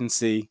where you can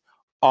see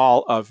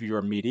all of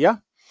your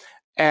media.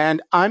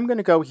 And I'm going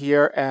to go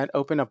here and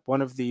open up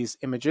one of these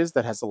images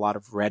that has a lot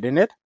of red in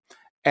it.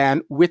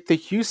 And with the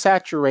hue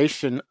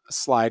saturation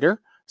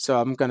slider, so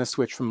I'm going to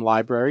switch from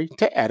library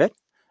to edit.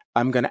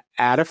 I'm going to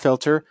add a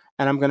filter,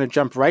 and I'm going to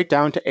jump right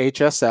down to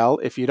HSL.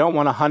 If you don't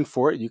want to hunt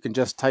for it, you can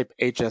just type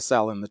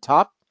HSL in the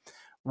top.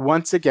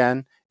 Once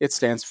again, it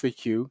stands for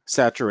hue,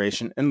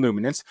 saturation, and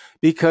luminance,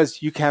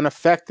 because you can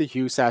affect the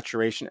hue,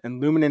 saturation, and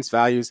luminance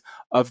values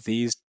of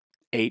these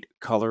 8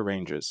 color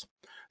ranges.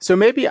 So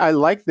maybe I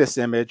like this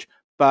image,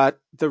 but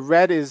the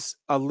red is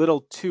a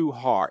little too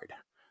hard.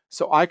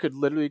 So I could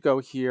literally go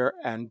here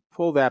and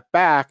pull that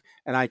back,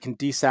 and I can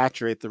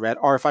desaturate the red,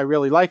 or if I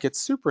really like it,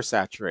 super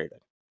saturate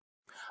it.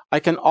 I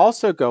can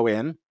also go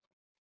in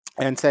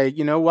and say,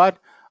 you know what?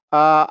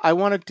 I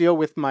want to deal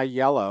with my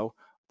yellow.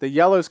 The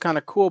yellow is kind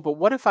of cool, but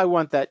what if I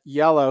want that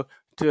yellow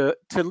to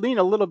lean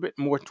a little bit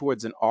more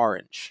towards an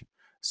orange?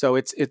 So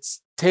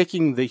it's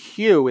taking the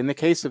hue. In the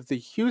case of the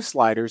hue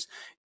sliders,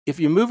 if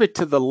you move it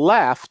to the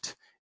left,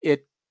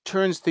 it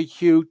turns the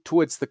hue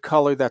towards the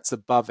color that's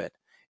above it.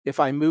 If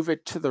I move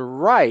it to the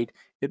right,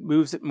 it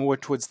moves it more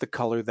towards the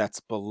color that's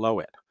below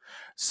it.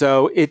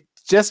 So it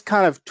just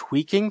kind of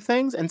tweaking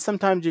things. And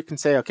sometimes you can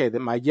say, okay,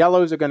 that my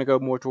yellows are going to go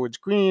more towards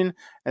green,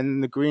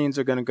 and the greens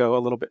are going to go a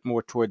little bit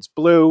more towards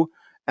blue.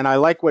 And I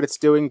like what it's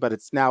doing, but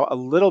it's now a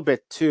little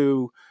bit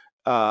too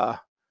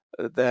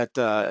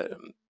that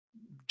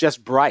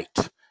just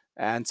bright.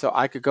 And so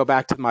I could go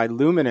back to my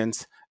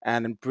luminance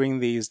and bring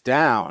these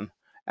down.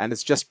 And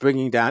it's just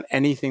bringing down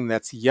anything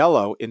that's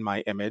yellow in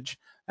my image.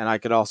 And I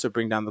could also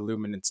bring down the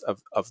luminance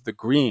of the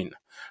green.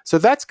 So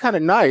that's kind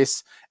of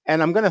nice.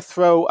 And I'm going to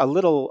throw a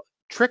little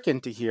trick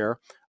into here.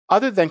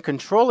 Other than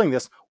controlling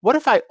this, what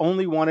if I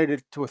only wanted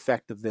it to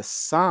affect this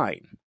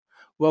sign?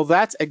 Well,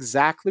 that's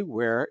exactly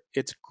where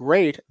it's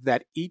great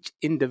that each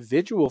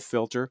individual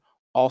filter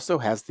also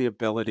has the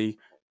ability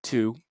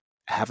to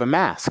have a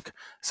mask.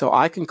 So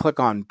I can click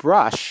on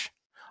brush.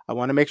 I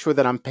want to make sure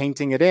that I'm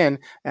painting it in,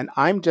 and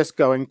I'm just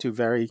going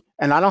to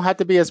and I don't have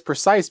to be as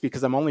precise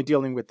because I'm only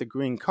dealing with the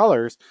green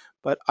colors,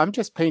 but I'm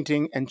just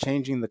painting and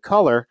changing the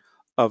color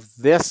of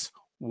this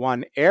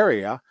one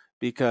area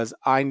because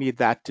I need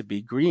that to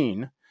be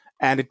green,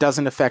 and it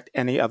doesn't affect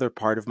any other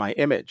part of my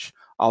image.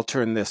 I'll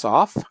turn this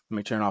off. Let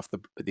me turn off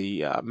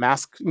the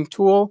masking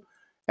tool.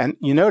 And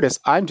you notice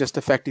I'm just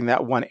affecting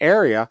that one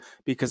area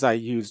because I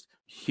used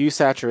hue,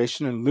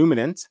 saturation, and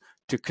luminance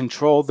to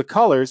control the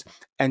colors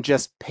and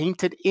just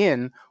painted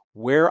in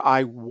where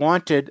I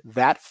wanted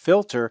that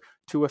filter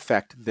to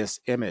affect this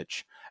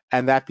image.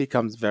 And that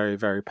becomes very,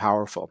 very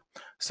powerful.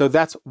 So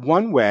that's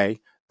one way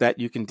that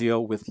you can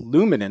deal with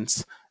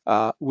luminance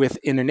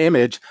within an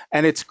image.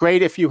 And it's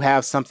great if you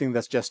have something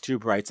that's just too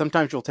bright.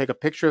 Sometimes you'll take a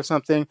picture of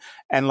something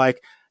and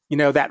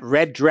that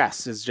red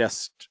dress is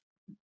just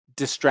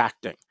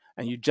distracting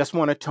and you just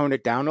want to tone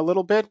it down a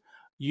little bit.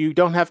 You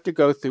don't have to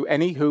go through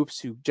any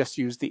hoops. You just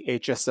use the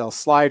HSL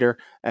slider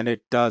and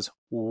it does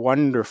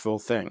wonderful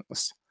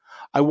things.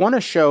 I want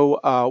to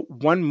show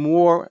one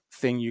more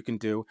thing you can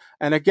do.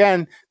 And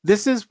again,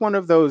 this is one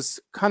of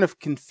those kind of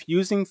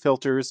confusing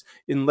filters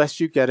unless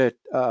you get it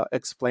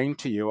explained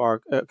to you,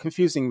 or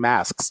confusing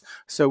masks.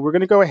 So we're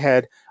going to go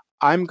ahead.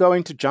 I'm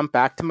going to jump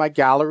back to my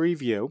gallery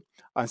view.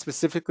 I'm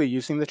specifically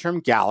using the term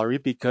gallery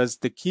because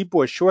the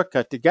keyboard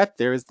shortcut to get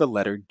there is the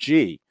letter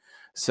G.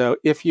 So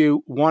if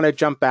you want to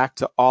jump back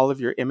to all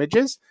of your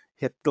images,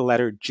 hit the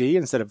letter G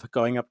instead of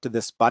going up to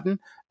this button,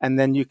 and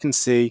then you can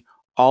see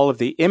all of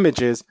the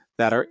images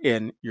that are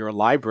in your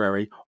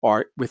library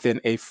or within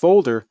a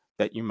folder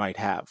that you might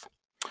have.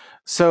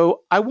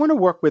 So I want to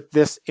work with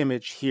this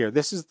image here.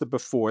 This is the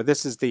before,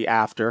 this is the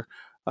after.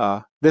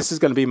 This is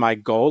going to be my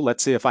goal.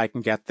 Let's see if I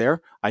can get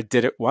there. I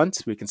did it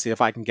once. We can see if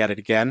I can get it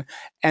again.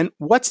 And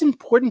what's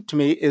important to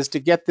me is to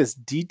get this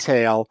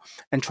detail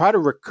and try to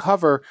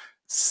recover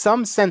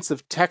some sense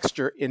of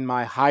texture in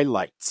my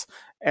highlights.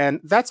 And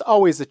that's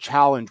always a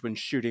challenge when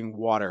shooting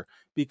water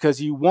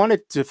because you want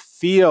it to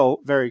feel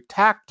very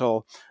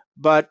tactile,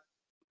 but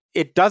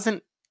it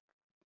doesn't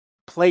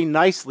play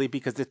nicely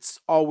because it's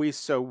always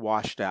so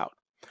washed out.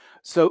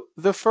 So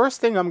the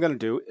first thing I'm going to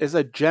do is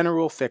a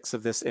general fix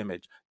of this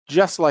image,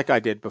 just like I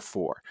did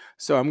before.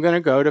 So I'm going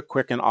to go to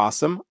Quick and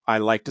Awesome. I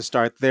like to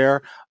start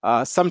there.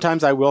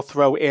 Sometimes I will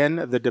throw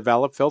in the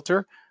develop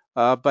filter,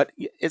 but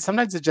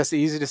sometimes it's just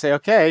easy to say,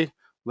 okay,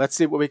 let's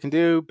see what we can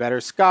do.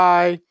 Better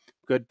sky,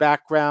 good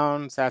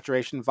background,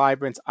 saturation,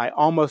 vibrance. I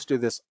almost do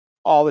this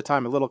all the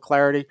time, a little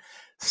clarity.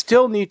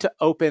 Still need to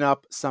open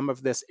up some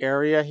of this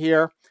area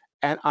here,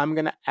 and I'm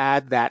going to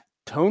add that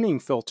toning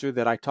filter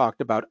that I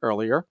talked about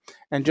earlier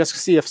and just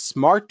see if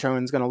Smart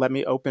Tone is going to let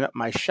me open up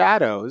my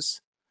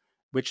shadows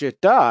which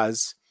it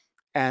does,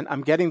 and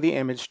I'm getting the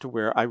image to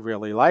where I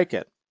really like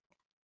it.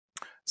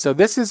 So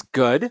this is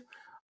good.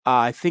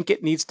 I think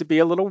it needs to be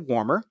a little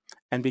warmer.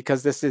 And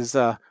because this is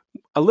a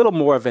little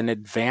more of an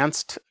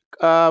advanced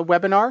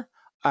webinar,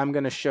 I'm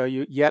going to show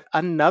you yet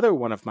another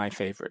one of my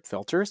favorite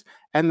filters,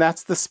 and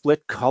that's the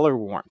split color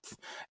warmth.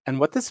 And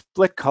what this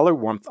split color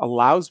warmth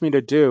allows me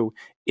to do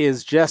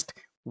is just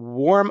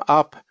warm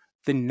up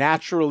the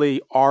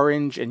naturally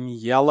orange and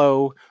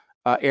yellow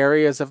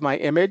areas of my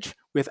image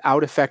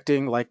without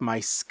affecting like my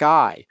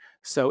sky.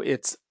 So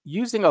it's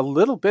using a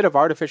little bit of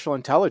artificial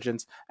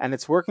intelligence, and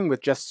it's working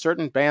with just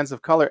certain bands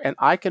of color, and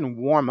I can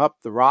warm up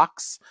the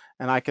rocks,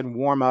 and I can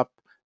warm up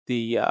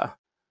the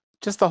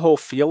just the whole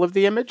feel of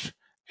the image,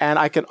 and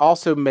I can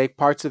also make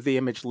parts of the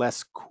image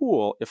less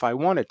cool if I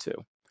wanted to.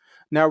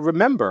 Now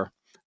remember,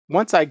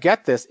 once I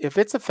get this, if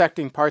it's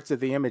affecting parts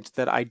of the image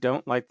that I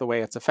don't like the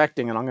way it's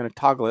affecting, and I'm going to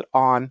toggle it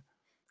on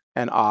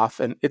and off,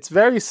 and it's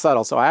very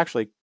subtle, so I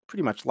actually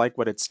pretty much like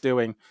what it's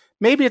doing.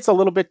 Maybe it's a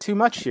little bit too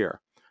much here.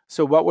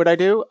 So what would I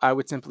do? I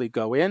would simply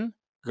go in,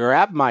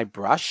 grab my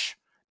brush.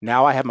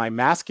 Now I have my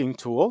masking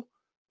tool,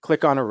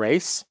 click on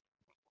erase.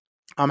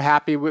 I'm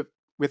happy with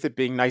it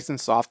being nice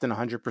and soft and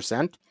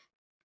 100%.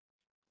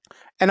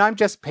 And I'm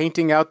just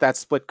painting out that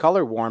split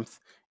color warmth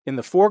in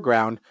the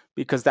foreground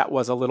because that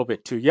was a little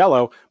bit too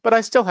yellow, but I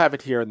still have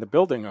it here in the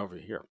building over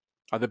here.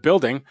 The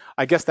building,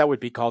 I guess that would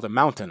be called a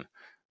mountain,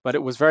 but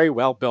it was very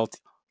well built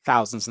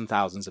thousands and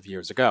thousands of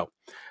years ago.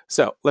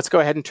 So let's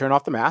go ahead and turn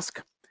off the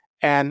mask.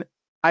 And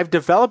I've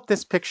developed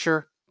this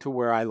picture to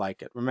where I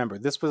like it. Remember,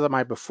 this was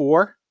my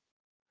before,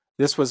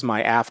 this was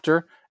my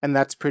after, and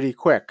that's pretty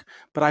quick.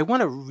 But I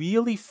want to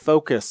really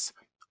focus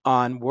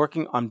on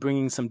working on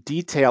bringing some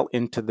detail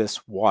into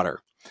this water.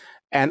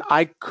 And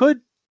I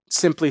could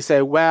simply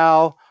say,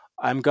 well,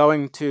 I'm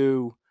going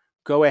to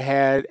go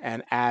ahead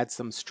and add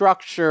some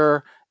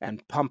structure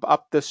and pump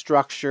up the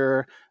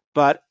structure.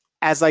 But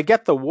as I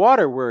get the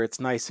water where it's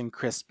nice and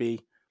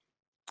crispy,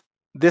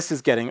 this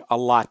is getting a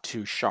lot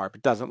too sharp.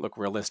 It doesn't look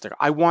realistic.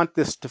 I want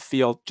this to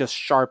feel just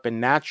sharp and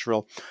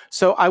natural.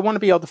 So I want to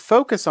be able to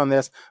focus on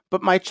this.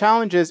 But my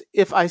challenge is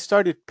if I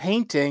started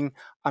painting,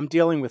 I'm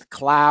dealing with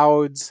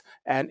clouds,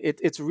 and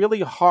it's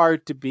really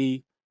hard to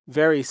be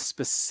very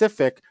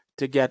specific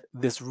to get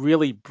this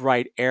really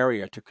bright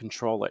area to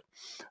control it.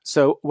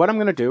 So what I'm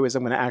going to do is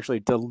I'm going to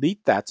actually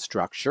delete that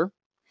structure,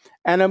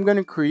 and I'm going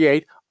to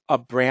create a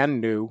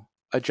brand new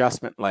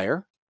adjustment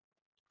layer.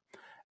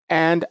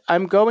 And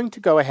I'm going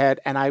to go ahead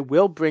and I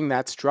will bring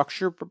that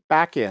structure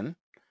back in,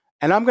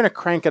 and I'm going to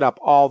crank it up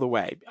all the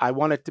way. I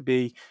want it to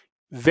be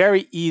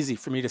very easy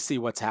for me to see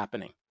what's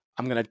happening.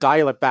 I'm going to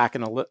dial it back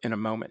in a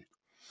moment.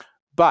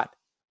 But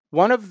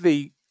one of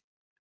the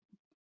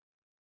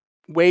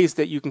ways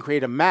that you can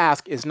create a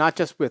mask is not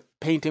just with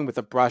painting with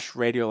a brush,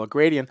 radial, or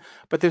gradient,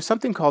 but there's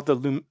something called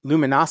the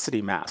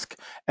luminosity mask.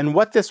 And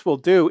what this will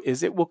do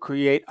is it will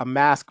create a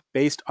mask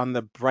based on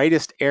the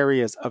brightest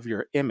areas of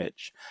your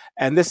image.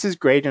 And this is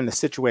great in a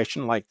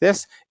situation like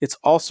this. It's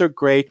also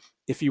great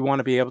if you want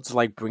to be able to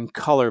like bring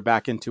color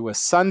back into a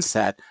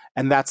sunset,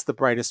 and that's the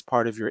brightest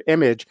part of your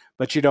image,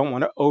 but you don't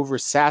want to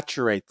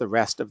oversaturate the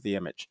rest of the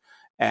image.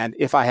 And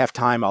if I have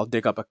time, I'll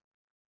dig up a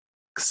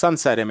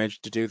sunset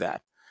image to do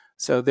that.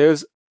 So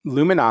there's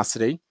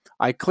luminosity.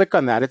 I click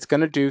on that. It's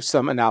going to do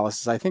some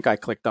analysis. I think I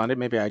clicked on it.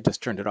 Maybe I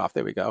just turned it off.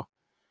 There we go.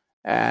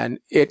 And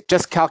it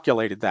just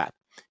calculated that.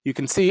 You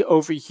can see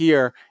over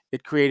here,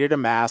 it created a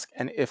mask.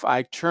 And if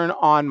I turn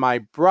on my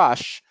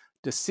brush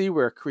to see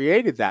where it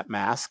created that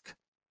mask,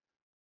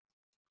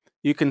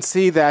 you can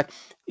see that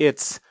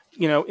it's,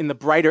 in the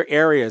brighter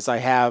areas, I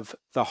have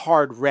the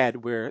hard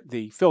red where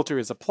the filter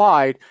is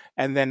applied.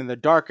 And then in the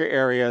darker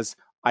areas,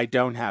 I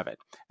don't have it.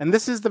 And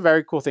this is the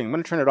very cool thing. I'm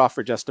going to turn it off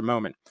for just a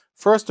moment.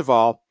 First of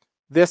all,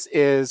 this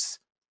is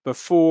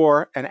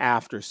before and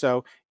after.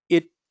 So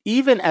it,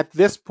 even at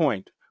this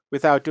point,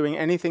 without doing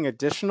anything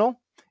additional,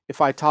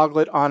 if I toggle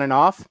it on and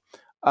off,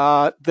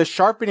 the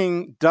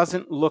sharpening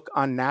doesn't look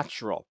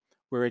unnatural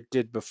where it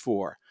did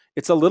before.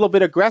 It's a little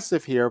bit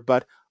aggressive here,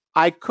 but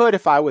I could,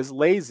 if I was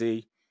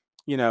lazy,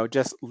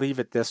 just leave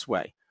it this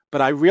way.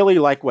 But I really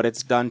like what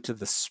it's done to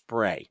the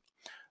spray.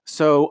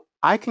 So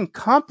I can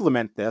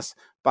complement this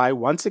by,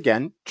 once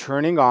again,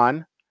 turning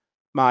on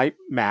my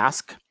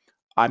mask.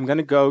 I'm going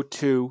to go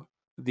to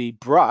the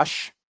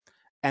brush,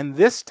 and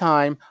this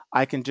time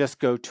I can just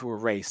go to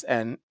erase.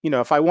 And,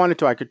 if I wanted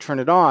to, I could turn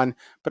it on,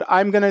 but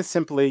I'm going to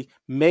simply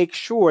make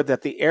sure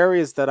that the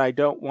areas that I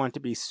don't want to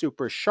be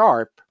super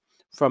sharp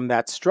from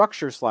that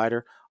structure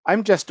slider,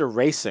 I'm just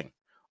erasing.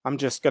 I'm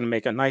just going to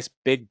make a nice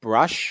big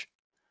brush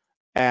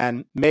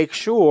and make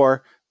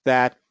sure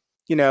that,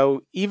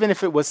 even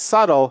if it was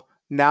subtle,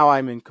 now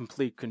I'm in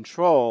complete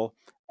control.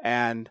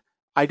 And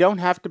I don't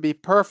have to be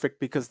perfect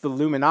because the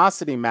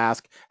luminosity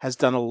mask has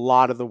done a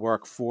lot of the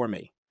work for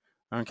me.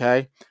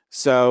 Okay,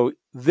 so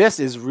this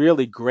is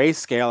really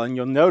grayscale, and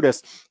you'll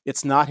notice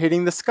it's not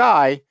hitting the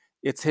sky,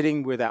 it's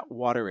hitting where that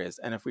water is.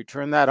 And if we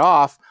turn that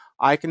off,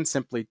 I can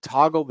simply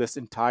toggle this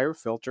entire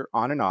filter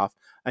on and off,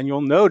 and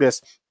you'll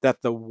notice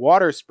that the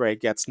water spray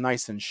gets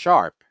nice and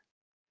sharp.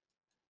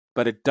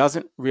 but it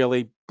doesn't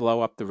really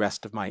blow up the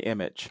rest of my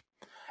image.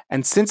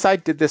 And since I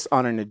did this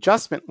on an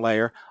adjustment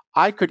layer,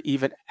 I could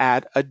even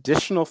add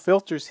additional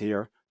filters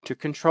here to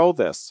control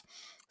this.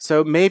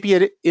 So maybe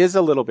it is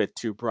a little bit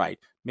too bright.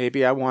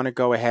 Maybe I want to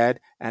go ahead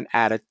and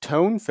add a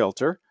tone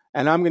filter,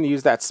 and I'm going to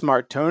use that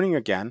smart toning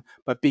again.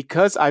 But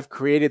because I've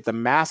created the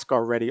mask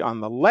already on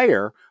the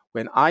layer,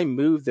 when I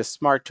move the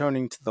smart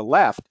toning to the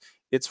left,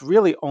 it's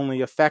really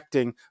only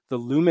affecting the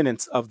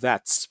luminance of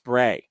that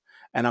spray.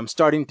 And I'm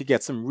starting to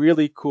get some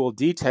really cool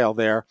detail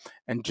there.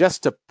 And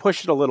just to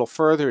push it a little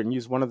further and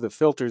use one of the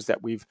filters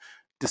that we've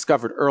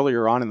discovered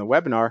earlier on in the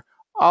webinar,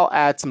 I'll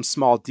add some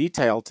small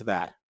detail to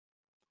that.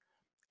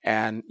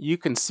 And you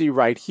can see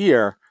right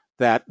here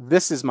that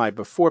this is my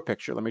before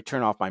picture. Let me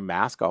turn off my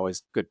mask,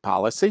 always good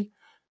policy.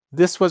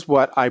 This was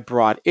what I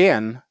brought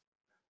in,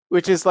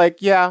 which is like,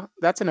 yeah,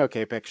 that's an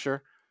okay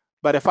picture.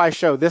 But if I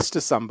show this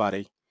to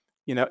somebody,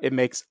 it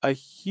makes a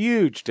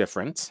huge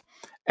difference.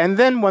 And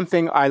then one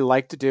thing I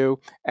like to do,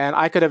 and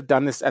I could have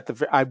done this at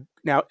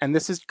now, and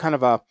this is kind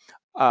of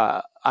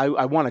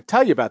I want to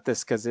tell you about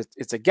this because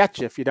it's a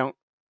getcha if you don't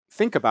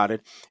think about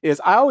it,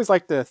 is I always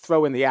like to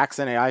throw in the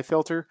accent AI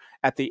filter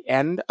at the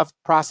end of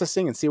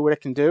processing and see what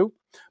it can do.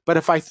 But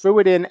if I threw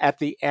it in at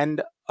the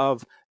end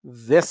of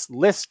this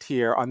list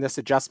here on this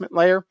adjustment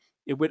layer,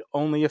 it would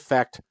only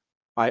affect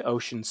my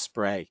ocean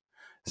spray.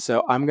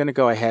 So I'm going to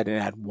go ahead and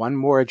add one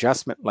more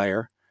adjustment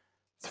layer,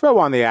 throw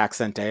on the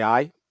accent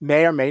AI.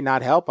 May or may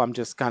not help. I'm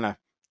just kind of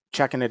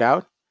checking it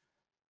out.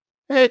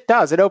 It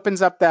does. It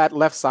opens up that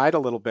left side a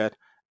little bit,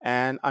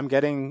 and I'm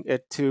getting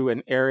it to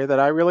an area that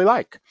I really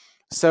like.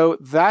 So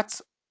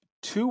that's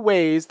two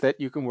ways that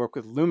you can work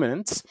with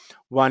luminance.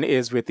 One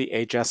is with the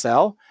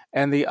HSL,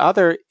 and the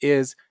other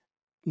is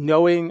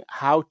knowing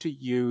how to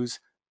use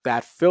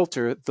that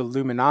filter, the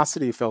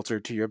luminosity filter,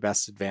 to your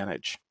best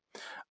advantage.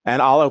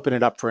 And I'll open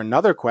it up for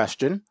another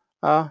question.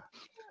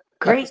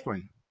 Great.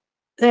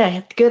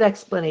 Yeah, good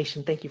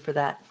explanation. Thank you for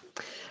that.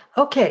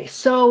 Okay,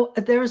 so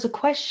there's a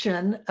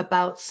question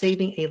about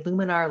saving a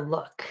Luminar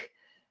look.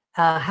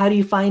 How do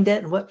you find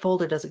it, and what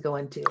folder does it go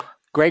into?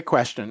 Great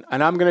question.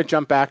 And I'm going to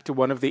jump back to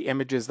one of the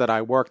images that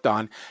I worked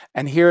on.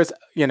 And here's,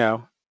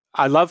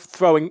 I love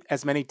throwing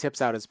as many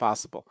tips out as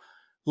possible.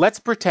 Let's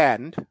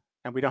pretend,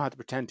 and we don't have to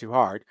pretend too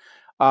hard,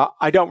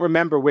 I don't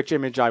remember which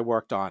image I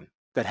worked on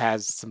that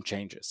has some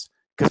changes.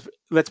 Because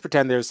let's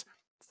pretend there's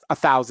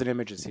 1,000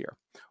 images here.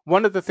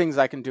 One of the things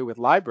I can do with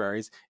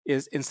libraries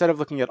is instead of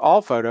looking at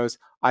all photos,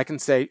 I can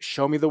say,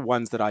 show me the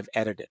ones that I've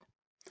edited.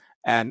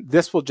 And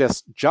this will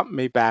just jump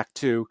me back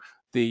to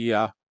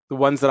the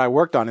ones that I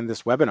worked on in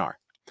this webinar.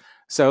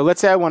 So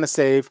let's say I want to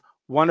save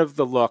one of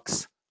the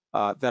looks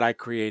that I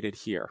created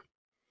here.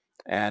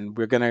 And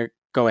we're going to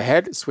go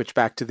ahead, switch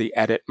back to the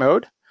edit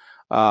mode.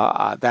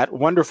 That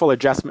wonderful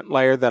adjustment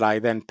layer that I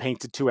then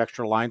painted 2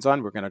 extra lines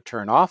on, we're going to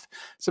turn off.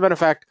 As a matter of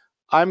fact,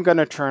 I'm going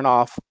to turn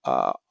off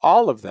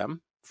all of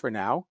them for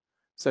now.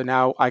 So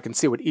now I can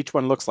see what each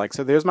one looks like.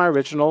 So there's my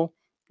original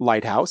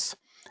lighthouse.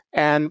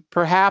 And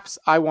perhaps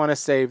I want to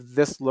save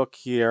this look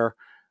here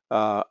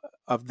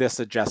of this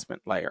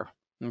adjustment layer.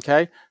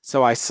 Okay,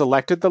 so I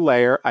selected the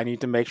layer. I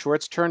need to make sure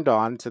it's turned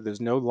on so there's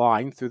no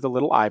line through the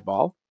little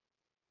eyeball.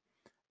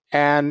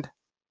 And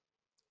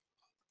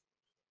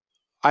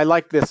I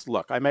like this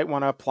look. I might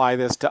want to apply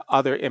this to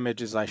other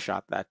images I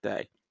shot that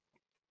day.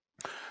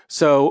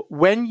 So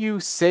when you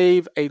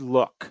save a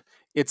look,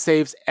 it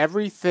saves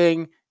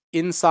everything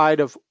inside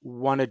of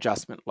one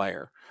adjustment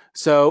layer.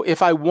 So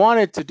if I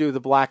wanted to do the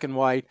black and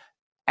white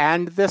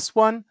and this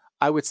one,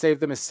 I would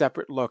save them as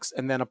separate looks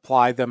and then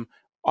apply them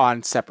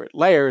on separate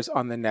layers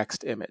on the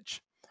next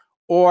image.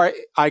 Or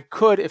I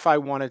could, if I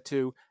wanted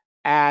to,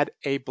 add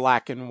a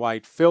black and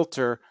white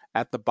filter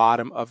at the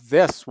bottom of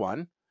this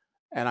one.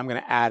 And I'm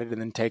going to add it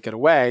and then take it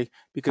away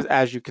because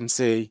as you can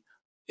see,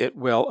 it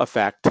will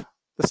affect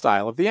the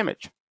style of the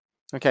image.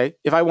 Okay,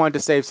 if I wanted to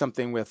save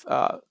something with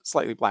a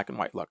slightly black and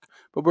white look,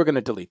 but we're going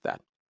to delete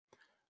that.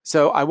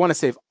 So I want to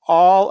save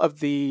all of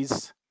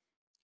these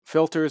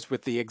filters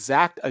with the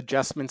exact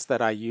adjustments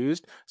that I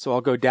used. So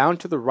I'll go down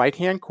to the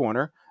right-hand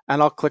corner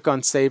and I'll click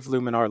on Save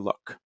Luminar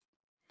Look.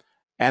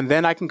 And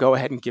then I can go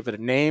ahead and give it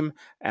a name.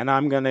 And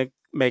I'm going to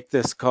make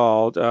this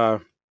called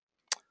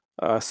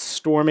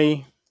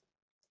Stormy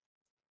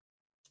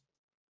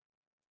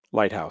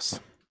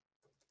Lighthouse.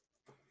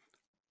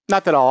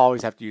 Not that I'll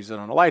always have to use it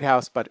on a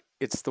lighthouse, but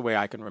it's the way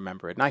I can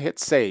remember it. And I hit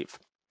Save.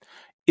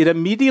 It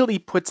immediately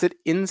puts it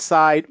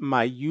inside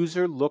my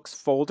user looks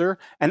folder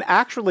and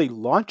actually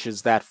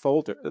launches that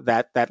folder,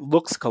 that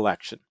looks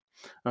collection.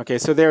 Okay,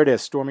 so there it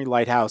is, Stormy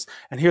Lighthouse.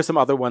 And here's some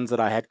other ones that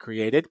I had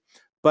created.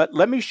 But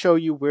let me show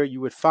you where you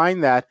would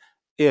find that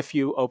if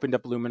you opened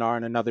up Luminar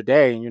on another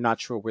day and you're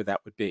not sure where that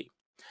would be.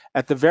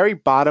 At the very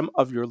bottom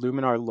of your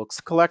Luminar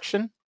looks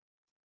collection,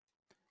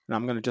 and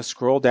I'm going to just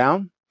scroll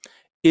down,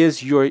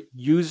 is your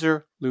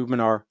user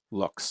Luminar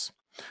looks.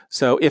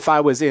 So if I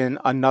was in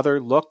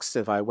another looks,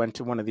 if I went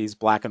to one of these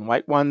black and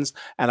white ones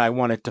and I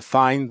wanted to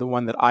find the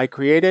one that I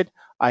created,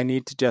 I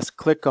need to just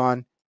click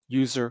on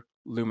user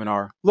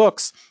Luminar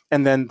looks,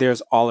 and then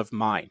there's all of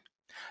mine.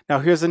 Now,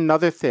 here's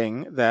another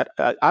thing that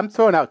I'm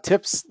throwing out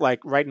tips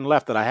like right and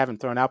left that I haven't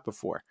thrown out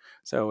before.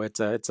 So it's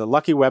a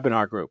lucky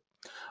webinar group.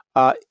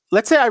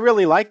 Let's say I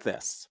really like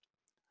this.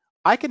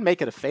 I can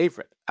make it a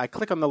favorite. I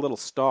click on the little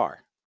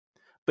star.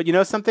 But you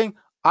know something?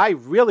 I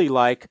really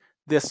like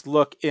this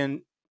look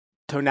in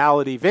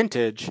tonality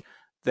vintage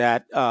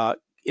that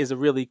is a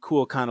really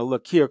cool kind of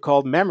look here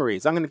called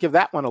Memories. I'm going to give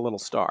that one a little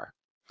star.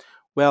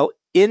 Well,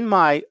 in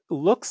my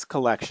looks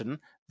collection,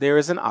 there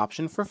is an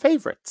option for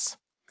favorites.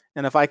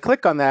 And if I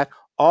click on that,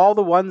 all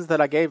the ones that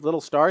I gave little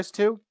stars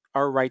to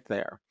are right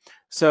there.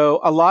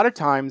 So a lot of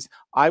times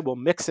I will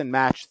mix and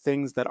match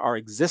things that are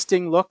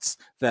existing looks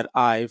that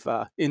I've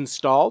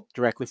installed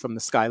directly from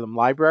the Skylum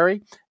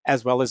library,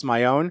 as well as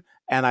my own.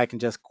 And I can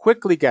just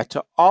quickly get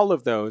to all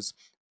of those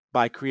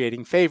by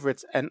creating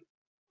favorites and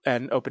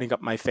opening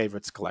up my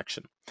favorites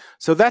collection.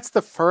 So that's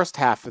the first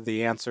half of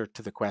the answer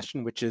to the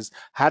question, which is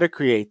how to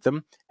create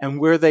them and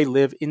where they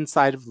live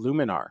inside of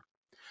Luminar.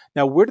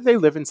 Now, where do they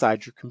live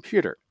inside your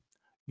computer?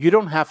 You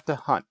don't have to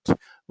hunt.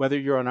 Whether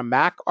you're on a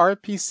Mac or a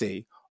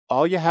PC,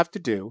 all you have to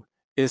do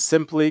is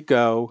simply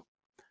go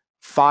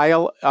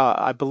File,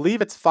 I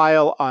believe it's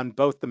File on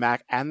both the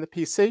Mac and the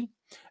PC,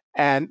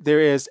 and there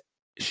is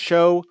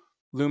Show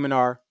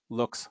Luminar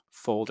Looks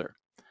folder.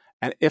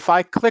 And if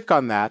I click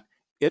on that,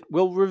 it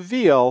will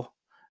reveal,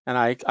 and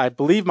I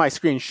believe my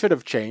screen should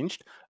have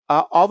changed,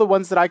 all the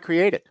ones that I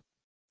created.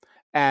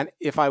 And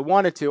if I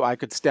wanted to, I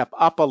could step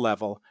up a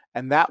level,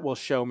 and that will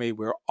show me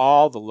where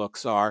all the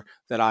looks are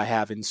that I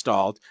have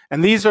installed.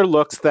 And these are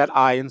looks that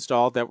I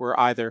installed that were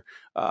either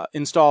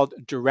installed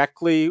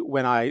directly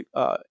when I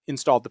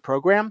installed the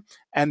program,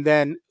 and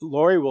then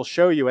Laurie will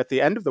show you at the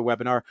end of the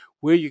webinar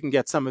where you can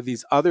get some of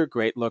these other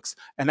great looks.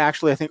 And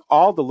actually, I think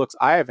all the looks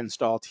I have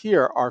installed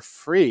here are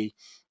free,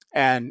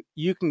 and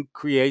you can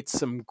create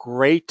some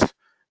great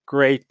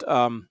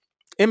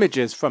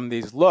images from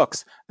these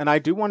looks. And I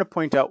do want to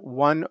point out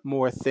one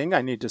more thing.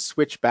 I need to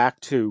switch back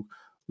to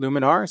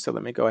Luminar. So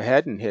let me go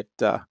ahead and hit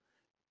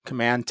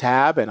Command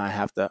Tab, and I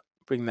have to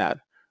bring that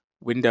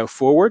window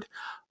forward.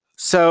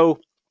 So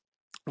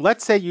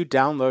let's say you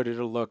downloaded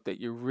a look that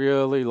you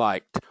really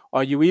liked,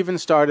 or you even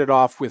started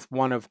off with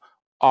one of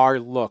our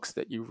looks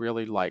that you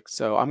really liked.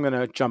 So I'm going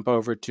to jump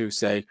over to,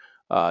 say,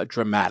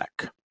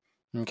 Dramatic.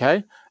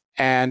 Okay.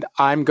 And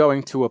I'm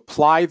going to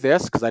apply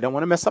this because I don't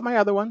want to mess up my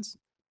other ones.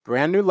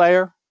 Brand new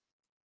layer.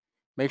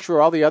 Make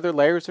sure all the other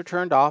layers are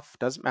turned off,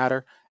 doesn't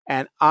matter.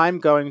 And I'm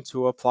going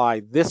to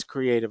apply this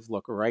creative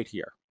look right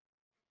here.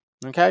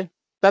 Okay,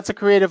 that's a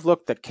creative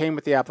look that came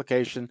with the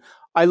application.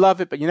 I love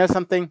it, but you know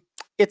something?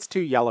 It's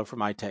too yellow for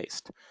my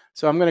taste.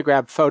 So I'm going to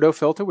grab Photo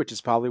Filter, which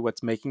is probably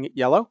what's making it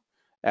yellow.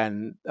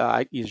 And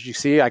as you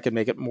see, I can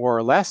make it more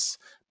or less.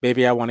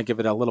 Maybe I want to give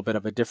it a little bit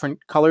of a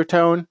different color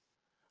tone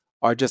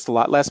or just a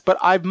lot less, but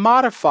I've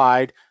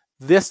modified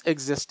this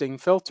existing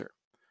filter.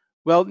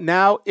 Well,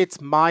 now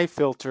it's my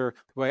filter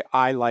the way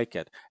I like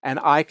it, and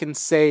I can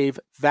save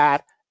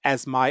that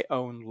as my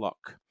own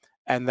look.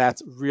 And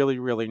that's really,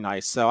 really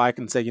nice. So I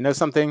can say, you know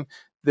something,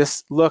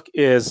 this look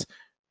is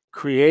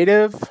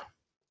creative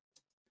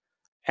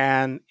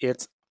and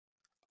it's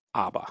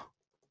Abba.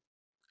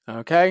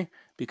 Okay,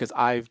 because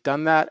I've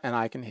done that, and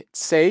I can hit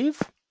save.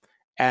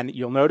 And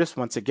you'll notice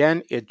once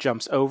again, it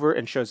jumps over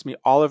and shows me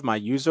all of my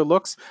user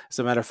looks. As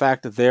a matter of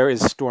fact, there is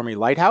Stormy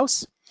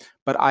Lighthouse,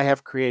 but I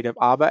have Creative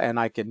Abba, and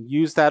I can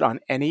use that on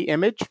any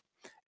image.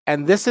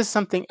 And this is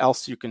something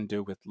else you can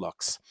do with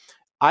looks.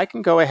 I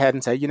can go ahead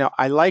and say, you know,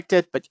 I liked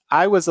it, but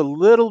I was a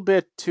little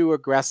bit too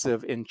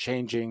aggressive in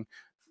changing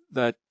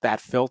that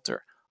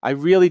filter. I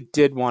really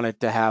did want it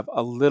to have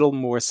a little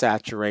more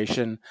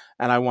saturation,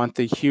 and I want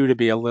the hue to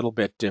be a little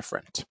bit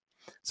different.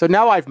 So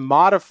now I've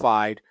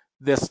modified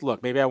this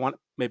look. Maybe I want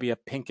maybe a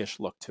pinkish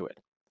look to it.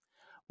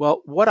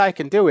 Well, what I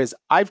can do is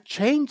I've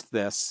changed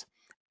this,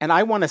 and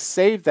I want to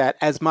save that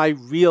as my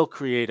real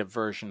creative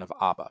version of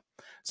Abba.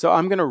 So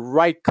I'm going to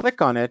right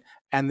click on it,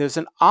 and there's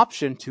an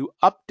option to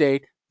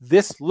update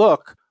this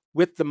look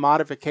with the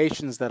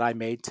modifications that I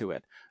made to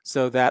it,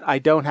 so that I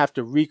don't have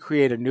to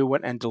recreate a new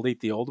one and delete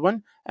the old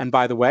one. And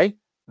by the way,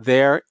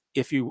 there,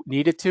 if you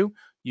needed to,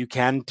 you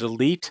can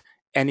delete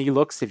any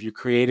looks if you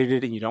created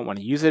it and you don't want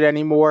to use it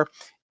anymore.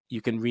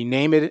 You can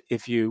rename it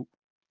if you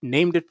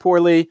named it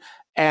poorly.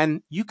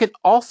 And you can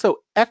also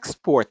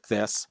export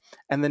this.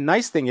 And the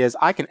nice thing is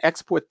I can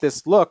export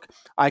this look.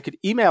 I could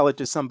email it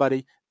to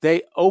somebody.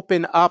 They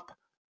open up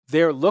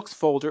their looks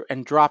folder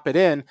and drop it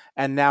in,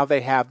 and now they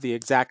have the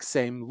exact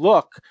same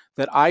look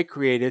that I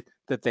created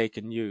that they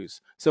can use.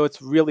 So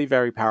it's really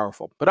very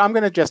powerful. But I'm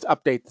going to just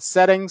update the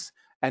settings,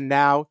 and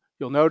now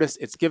you'll notice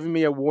it's giving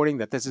me a warning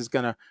that this is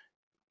going to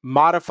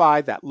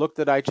modify that look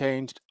that I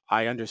changed.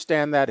 I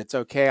understand that. It's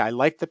okay. I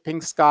like the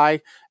pink sky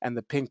and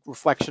the pink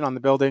reflection on the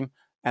building,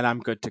 and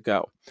I'm good to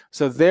go.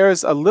 So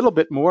there's a little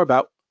bit more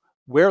about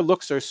where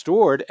looks are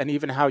stored and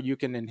even how you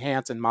can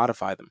enhance and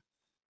modify them.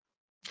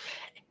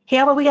 Hey,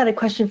 Alba, we got a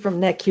question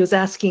from Nick. He was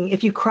asking,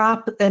 if you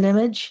crop an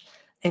image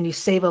and you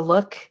save a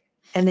look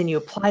and then you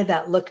apply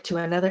that look to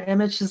another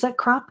image, does that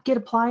crop get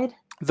applied?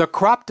 The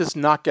crop does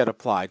not get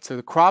applied. So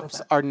the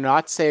crops Okay. are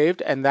not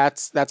saved, and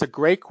that's a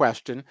great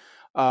question.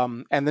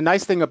 And the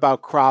nice thing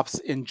about crops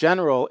in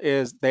general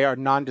is they are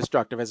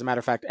non-destructive. As a matter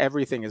of fact,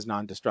 everything is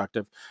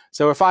non-destructive.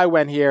 So if I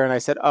went here and I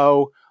said,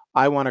 oh,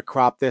 I want to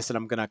crop this, and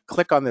I'm going to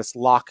click on this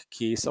lock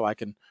key so I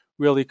can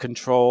really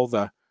control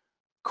the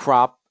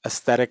crop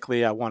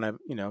aesthetically. I want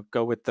to,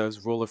 go with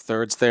those rule of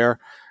thirds there,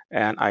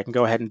 and I can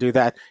go ahead and do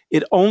that.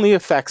 It only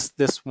affects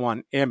this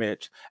one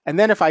image. And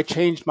then if I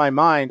changed my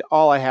mind,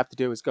 all I have to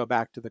do is go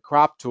back to the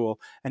crop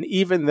tool. And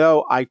even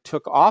though I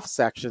took off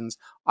sections,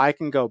 I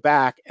can go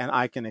back and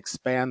I can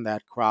expand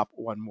that crop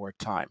one more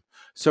time.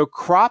 So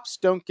crops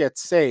don't get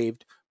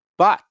saved,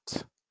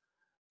 but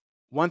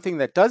one thing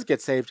that does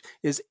get saved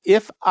is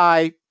if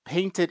I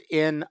painted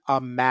in a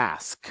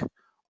mask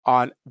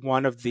on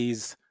one of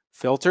these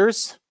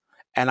filters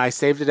and I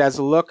saved it as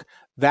a look,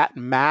 that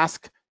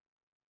mask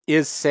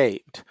is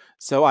saved.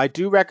 So I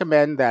do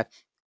recommend that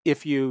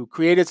if you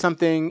created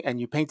something and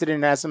you painted it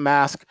in as a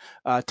mask,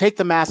 take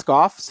the mask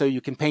off so you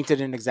can paint it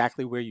in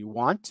exactly where you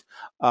want.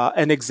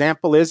 An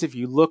example is if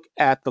you look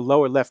at the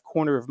lower left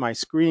corner of my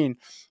screen,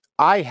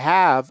 I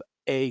have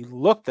a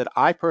look that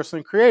I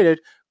personally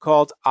created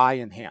called Eye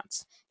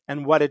Enhance.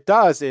 And what it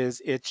does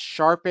is it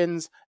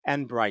sharpens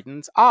and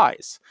brightens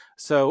eyes.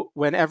 So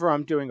whenever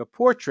I'm doing a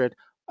portrait,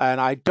 and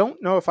I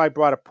don't know if I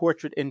brought a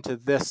portrait into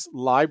this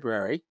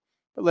library,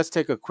 but let's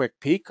take a quick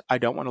peek. I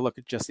don't want to look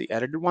at just the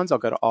edited ones. I'll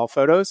go to all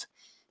photos.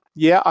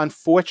 Yeah,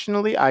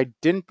 unfortunately, I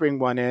didn't bring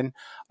one in,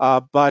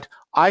 but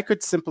I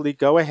could simply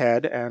go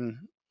ahead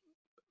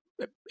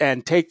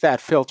and take that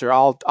filter.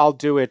 I'll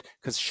do it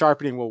because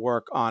sharpening will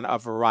work on a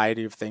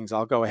variety of things.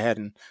 I'll go ahead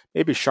and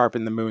maybe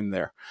sharpen the moon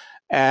there.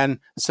 And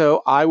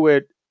so I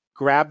would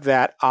grab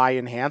that eye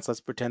enhance.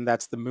 Let's pretend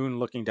that's the moon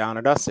looking down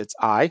at us. It's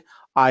eye.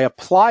 I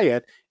apply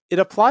it. It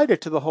applied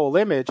it to the whole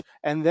image.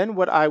 And then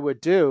what I would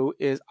do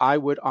is I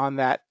would on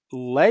that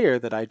layer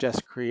that I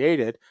just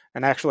created,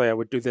 and actually I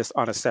would do this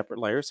on a separate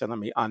layer. So let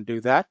me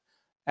undo that.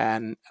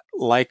 And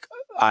like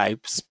I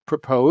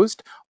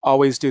proposed,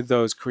 always do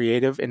those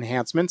creative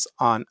enhancements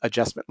on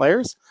adjustment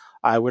layers.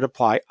 I would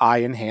apply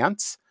eye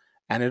enhance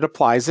and it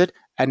applies it.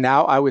 And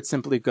now I would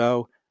simply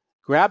go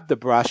grab the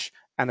brush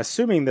and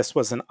assuming this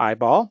was an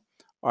eyeball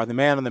or the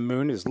man on the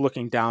moon is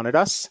looking down at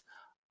us,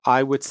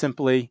 I would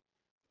simply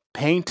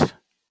paint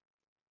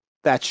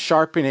that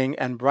sharpening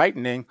and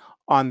brightening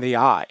on the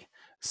eye.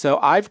 So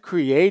I've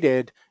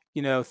created,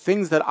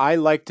 things that I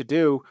like to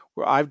do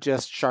where I've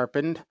just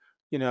sharpened,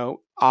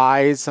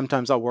 eyes.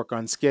 Sometimes I'll work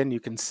on skin. You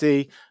can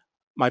see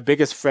my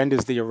biggest friend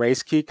is the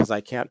erase key because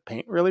I can't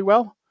paint really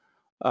well.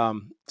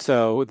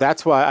 So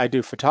that's why I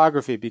do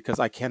photography because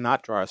I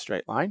cannot draw a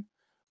straight line.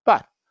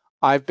 But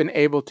I've been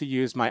able to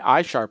use my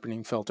eye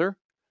sharpening filter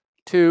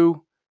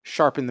to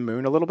sharpen the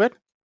moon a little bit,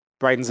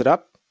 brightens it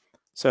up.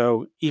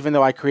 So even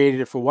though I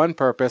created it for one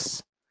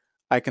purpose,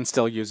 I can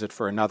still use it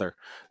for another.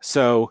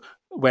 So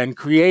when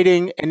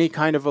creating any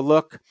kind of a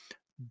look,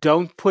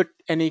 don't put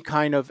any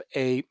kind of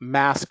a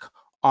mask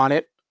on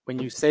it when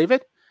you save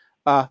it.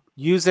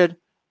 Use it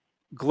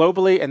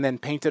globally and then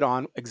paint it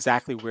on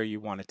exactly where you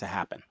want it to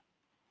happen.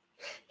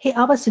 Hey,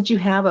 Alba, since you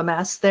have a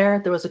mask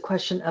there was a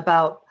question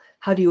about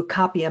how do you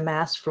copy a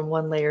mask from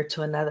one layer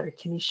to another?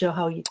 Can you show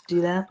how you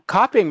do that?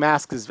 Copying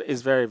masks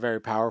is very,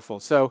 very powerful.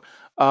 So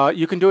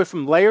you can do it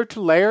from layer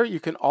to layer. You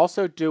can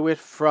also do it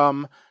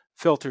from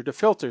filter to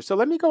filter. So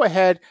let me go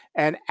ahead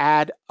and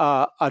add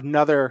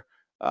another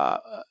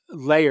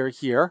layer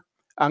here.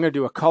 I'm going to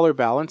do a color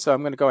balance. So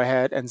I'm going to go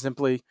ahead and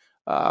simply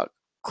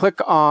click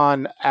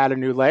on add a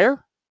new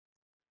layer.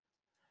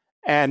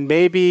 And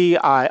maybe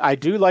I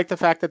do like the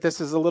fact that this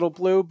is a little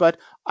blue, but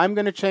I'm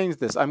going to change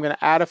this. I'm going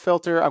to add a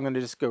filter. I'm going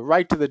to just go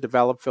right to the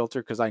develop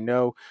filter because I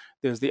know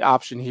there's the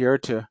option here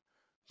to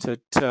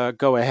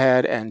go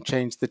ahead and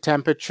change the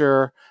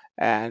temperature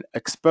and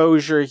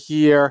exposure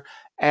here.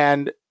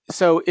 And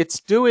so it's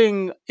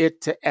doing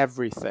it to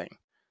everything.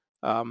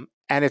 And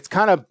it's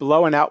kind of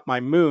blowing out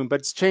my moon, but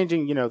it's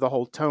changing, the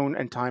whole tone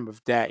and time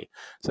of day.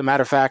 As a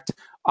matter of fact,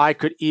 I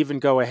could even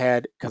go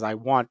ahead because I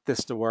want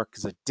this to work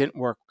because it didn't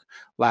work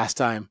last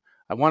time.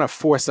 I want to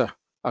force a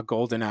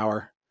golden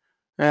hour.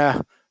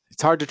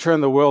 It's hard to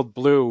turn the world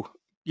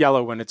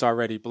yellow when it's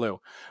already blue,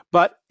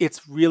 but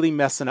it's really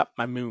messing up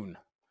my moon.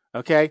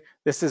 Okay,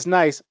 this is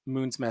nice.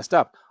 Moon's messed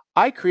up.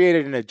 I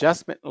created an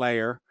adjustment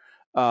layer.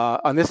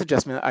 On this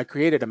adjustment, I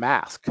created a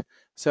mask.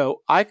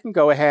 So I can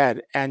go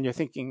ahead and you're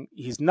thinking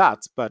he's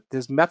nuts, but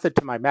there's method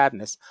to my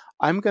madness.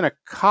 I'm going to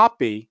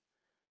copy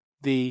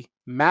the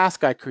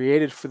mask I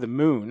created for the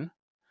moon,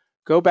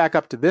 go back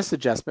up to this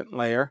adjustment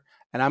layer,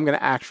 and I'm going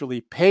to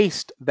actually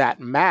paste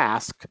that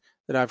mask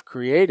that I've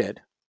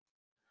created.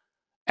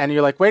 And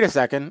you're like, wait a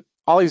second,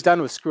 all he's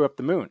done was screw up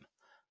the moon.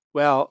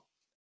 Well,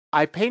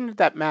 I painted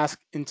that mask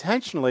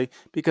intentionally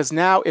because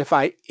now if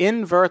I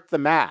invert the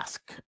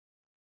mask,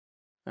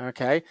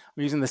 okay,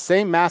 I'm using the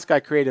same mask I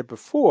created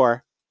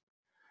before.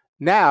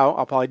 Now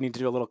I'll probably need to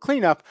do a little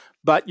cleanup,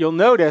 but you'll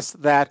notice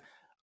that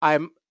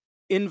I'm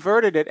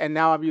inverted it and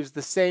now I've used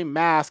the same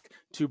mask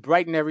to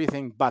brighten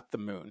everything but the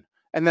moon.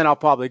 And then I'll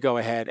probably go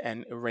ahead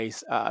and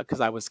erase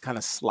because I was kind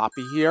of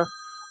sloppy here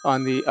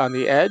on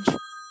the edge.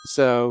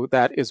 So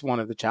that is one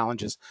of the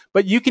challenges.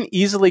 But you can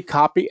easily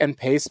copy and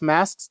paste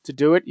masks. To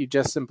do it, you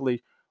just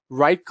simply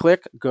right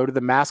click, go to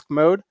the mask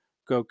mode,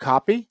 go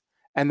copy,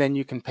 and then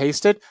you can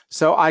paste it.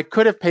 So I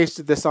could have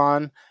pasted this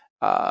on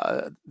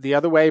the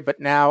other way, but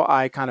now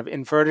I kind of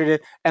inverted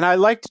it. And I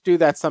like to do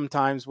that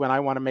sometimes when I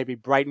want to maybe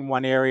brighten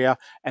one area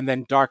and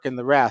then darken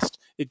the rest.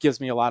 It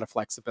gives me a lot of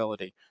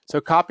flexibility.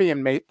 So copy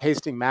and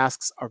pasting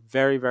masks are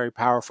very, very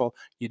powerful.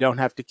 You don't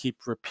have to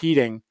keep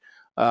repeating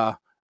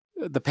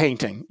the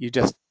painting. You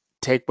just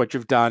take what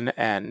you've done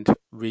and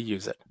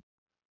reuse it.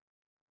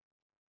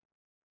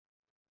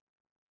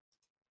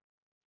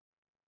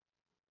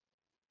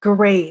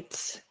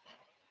 Great.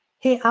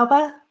 Hey,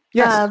 Alba,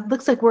 Yes.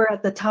 looks like we're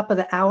at the top of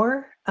the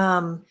hour.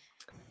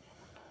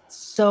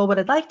 So what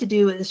I'd like to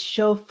do is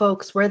show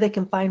folks where they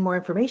can find more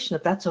information,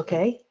 if that's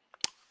okay.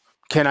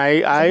 Can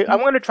I'm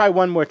going to try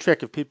one more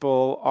trick if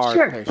people are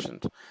Sure.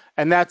 patient.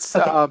 And that's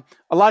Okay.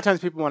 a lot of times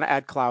people want to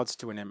add clouds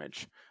to an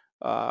image.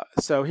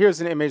 So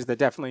here's an image that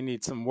definitely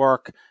needs some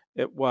work.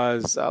 It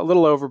was a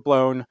little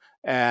overblown,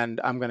 and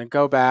I'm going to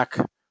go back,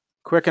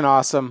 quick and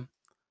awesome,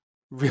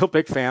 real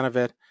big fan of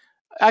it.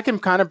 I can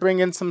kind of bring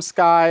in some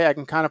sky. I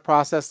can kind of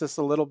process this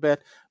a little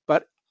bit,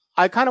 but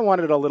I kind of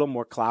wanted a little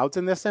more clouds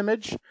in this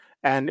image,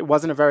 and it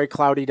wasn't a very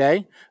cloudy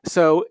day.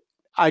 So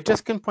I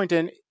just can point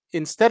in,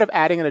 instead of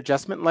adding an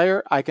adjustment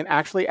layer, I can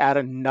actually add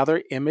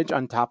another image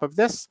on top of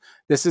this.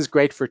 This is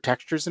great for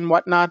textures and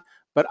whatnot,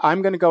 but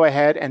I'm going to go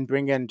ahead and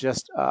bring in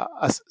just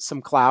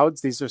some clouds.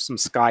 These are some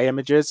sky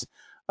images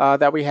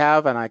that we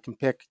have, and I can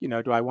pick,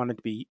 do I want it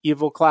to be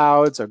evil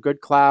clouds or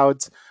good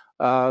clouds?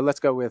 Let's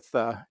go with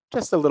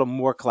just a little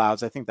more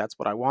clouds. I think that's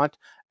what I want.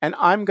 And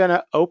I'm going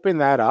to open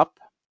that up.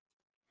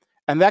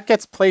 And that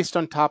gets placed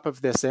on top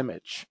of this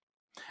image.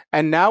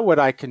 And now what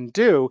I can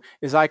do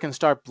is I can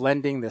start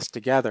blending this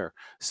together.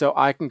 So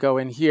I can go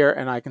in here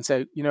and I can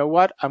say, you know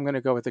what? I'm going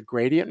to go with a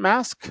gradient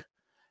mask.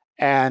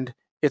 And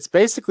it's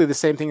basically the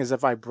same thing as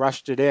if I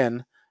brushed it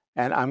in.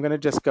 And I'm going to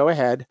just go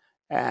ahead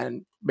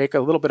and make a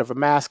little bit of a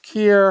mask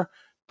here,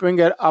 bring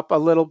it up a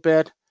little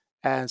bit,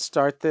 and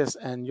start this.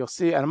 And you'll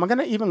see, and I'm going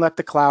to even let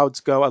the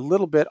clouds go a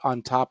little bit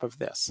on top of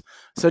this.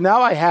 So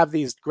now I have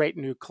these great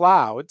new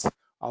clouds.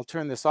 I'll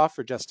turn this off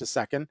for just a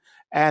second.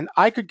 And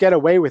I could get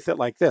away with it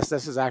like this.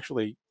 This is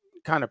actually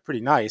kind of pretty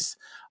nice.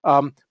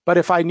 But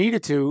if I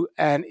needed to,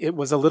 and it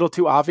was a little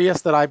too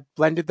obvious that I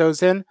blended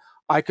those in,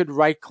 I could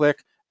right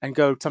click and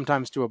go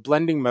sometimes to a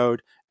blending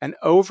mode. And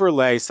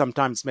overlay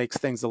sometimes makes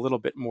things a little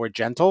bit more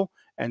gentle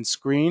and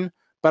screen,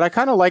 but I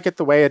kind of like it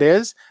the way it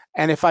is.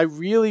 And if I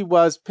really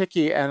was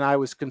picky and I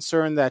was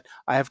concerned that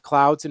I have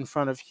clouds in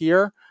front of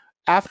here,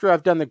 after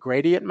I've done the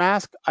gradient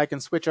mask, I can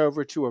switch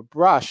over to a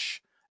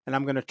brush and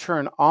I'm going to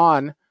turn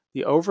on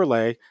the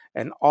overlay.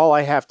 And all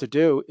I have to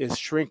do is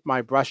shrink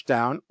my brush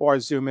down or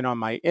zoom in on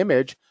my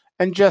image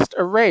and just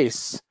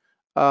erase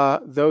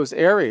those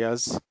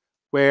areas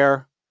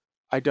where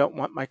I don't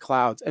want my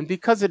clouds. And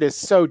because it is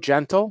so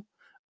gentle,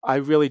 I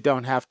really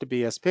don't have to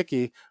be as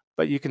picky,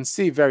 but you can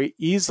see very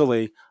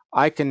easily,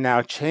 I can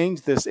now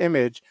change this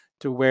image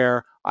to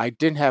where I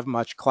didn't have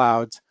much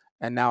clouds,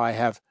 and now I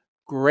have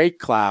great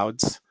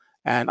clouds.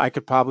 And I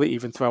could probably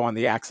even throw on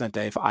the accent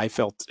eye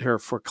filter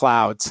for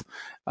clouds,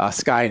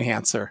 sky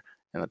enhancer.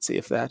 And let's see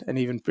if that, and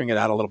even bring it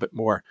out a little bit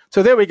more.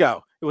 So there we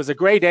go. It was a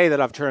gray day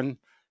that I've turned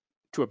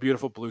to a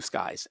beautiful blue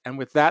skies. And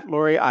with that,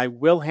 Laurie, I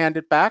will hand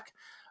it back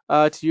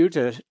to you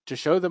to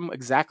show them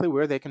exactly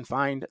where they can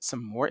find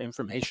some more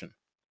information.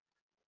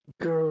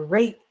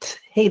 Great.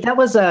 Hey, that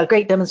was a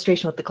great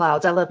demonstration with the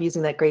clouds. I love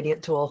using that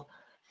gradient tool.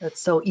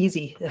 That's so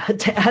easy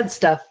to add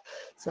stuff.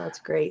 So that's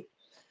great.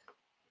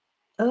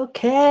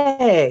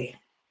 Okay.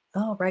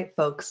 All right,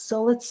 folks.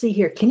 So let's see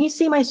here. Can you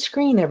see my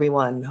screen,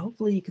 everyone?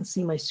 Hopefully you can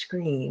see my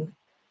screen.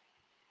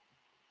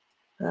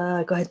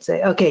 Go ahead and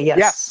say, okay,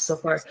 yes, so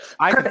far.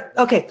 Perfect.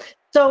 Okay.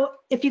 So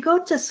if you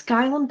go to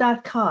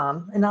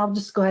skylum.com, and I'll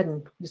just go ahead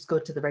and just go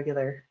to the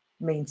regular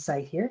main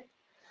site here,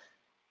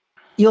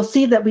 you'll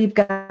see that we've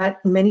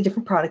got many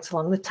different products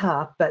along the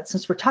top, but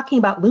since we're talking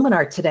about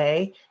Luminar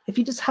today, if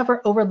you just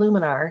hover over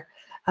Luminar,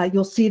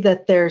 you'll see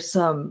that there's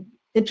some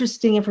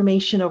interesting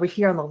information over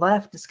here on the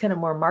left. It's kind of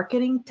more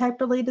marketing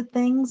type related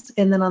things,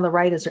 and then on the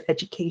right is our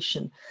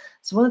education.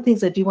 So one of the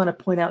things I do want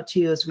to point out to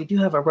you is we do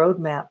have a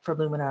roadmap for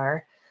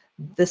Luminar.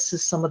 This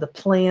is some of the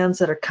plans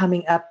that are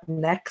coming up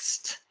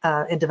next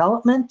in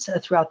development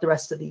throughout the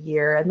rest of the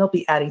year, and they'll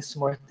be adding some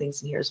more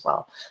things in here as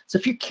well. So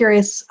if you're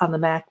curious on the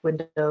Mac,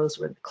 Windows,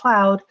 or the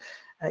cloud,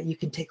 you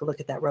can take a look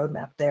at that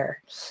roadmap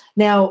there.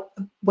 Now,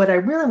 what I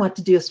really want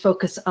to do is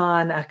focus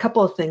on a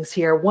couple of things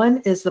here. One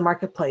is the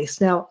marketplace.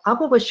 Now,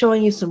 Abba was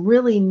showing you some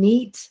really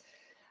neat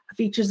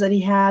features that he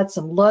had,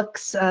 some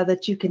looks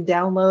that you can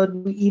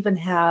download.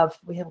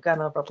 We haven't gone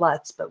over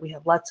LUTs, but we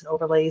have LUTs and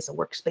overlays and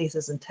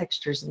workspaces and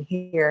textures in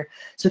here.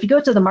 So if you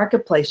go to the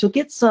marketplace, you'll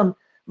get some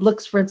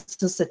looks, for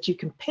instance, that you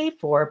can pay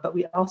for, but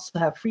we also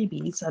have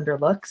freebies under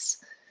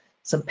looks,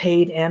 some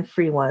paid and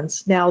free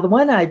ones. Now, the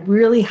one I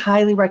really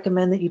highly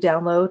recommend that you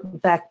download, in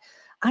fact,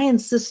 I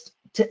insist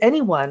to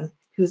anyone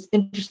who's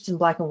interested in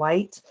black and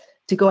white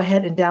to go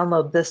ahead and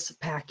download this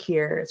pack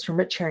here. It's from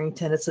Rich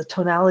Harrington. It's a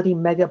Tonality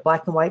Mega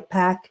Black and White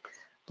pack.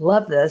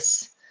 Love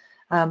this.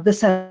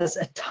 This has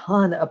a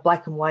ton of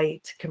black and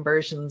white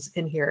conversions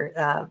in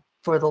here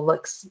for the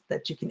looks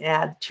that you can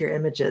add to your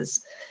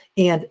images.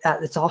 And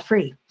it's all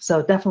free.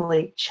 So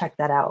definitely check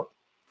that out.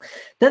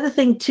 The other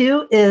thing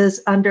too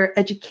is under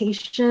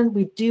education,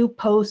 we do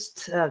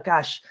post,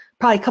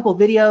 probably a couple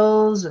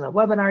videos and a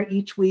webinar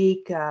each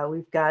week.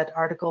 We've got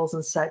articles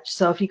and such.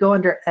 So if you go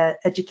under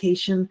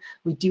education,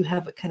 we do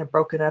have it kind of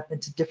broken up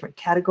into different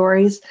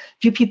categories. A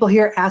few people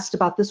here asked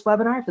about this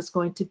webinar, if it's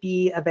going to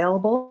be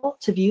available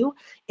to view,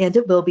 and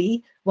it will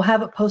be. We'll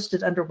have it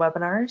posted under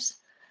webinars,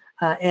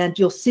 and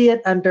you'll see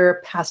it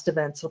under past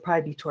events. It'll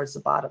probably be towards the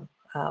bottom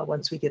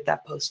once we get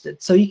that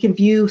posted. So you can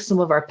view some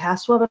of our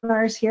past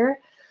webinars here.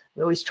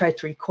 We always try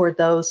to record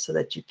those so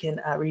that you can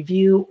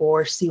review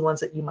or see ones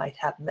that you might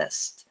have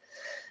missed.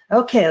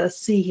 Okay, let's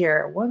see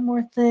here. One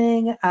more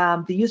thing.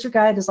 The user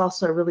guide is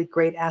also a really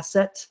great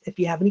asset. If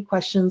you have any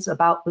questions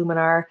about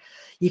Luminar,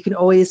 you can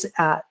always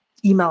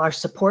email our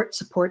support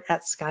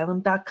at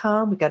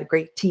skylum.com. We've got a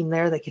great team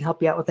there that can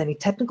help you out with any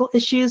technical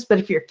issues. But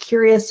if you're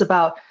curious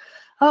about,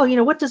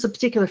 oh, what does a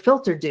particular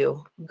filter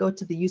do? Go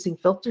to the using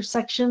filter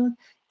section,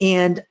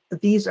 and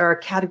these are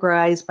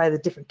categorized by the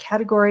different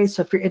categories.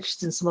 So if you're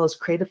interested in some of those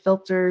creative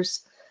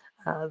filters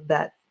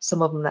that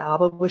some of them that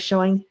Abba was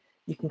showing,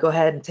 you can go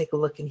ahead and take a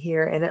look in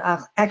here. And it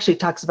actually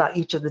talks about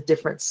each of the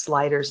different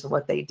sliders and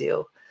what they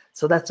do.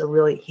 So that's a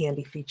really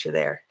handy feature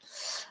there.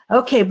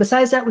 Okay,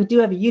 besides that, we do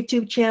have a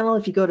YouTube channel.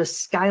 If you go to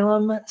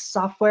Skylum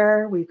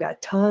Software, we've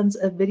got tons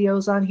of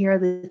videos on here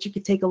that you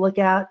can take a look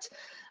at.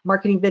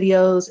 Marketing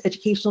videos,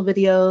 educational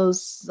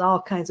videos,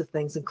 all kinds of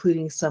things,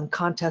 including some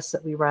contests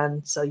that we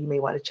run. So you may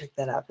want to check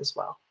that out as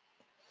well.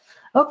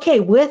 Okay,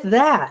 with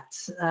that,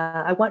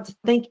 I want to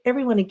thank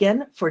everyone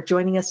again for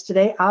joining us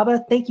today.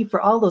 Abba, thank you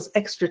for all those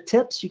extra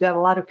tips. You got a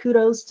lot of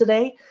kudos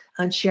today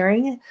on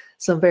sharing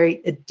some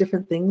very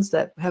different things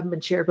that haven't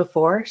been shared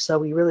before. So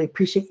we really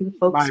appreciate you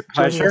folks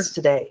joining us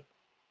today.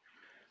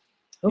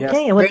 Okay,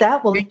 yes. and with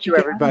that, we'll thank let you you,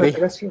 get on with everybody.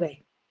 the rest of your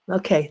day.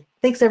 Okay,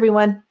 thanks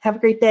everyone. Have a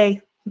great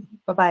day.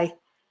 Bye-bye.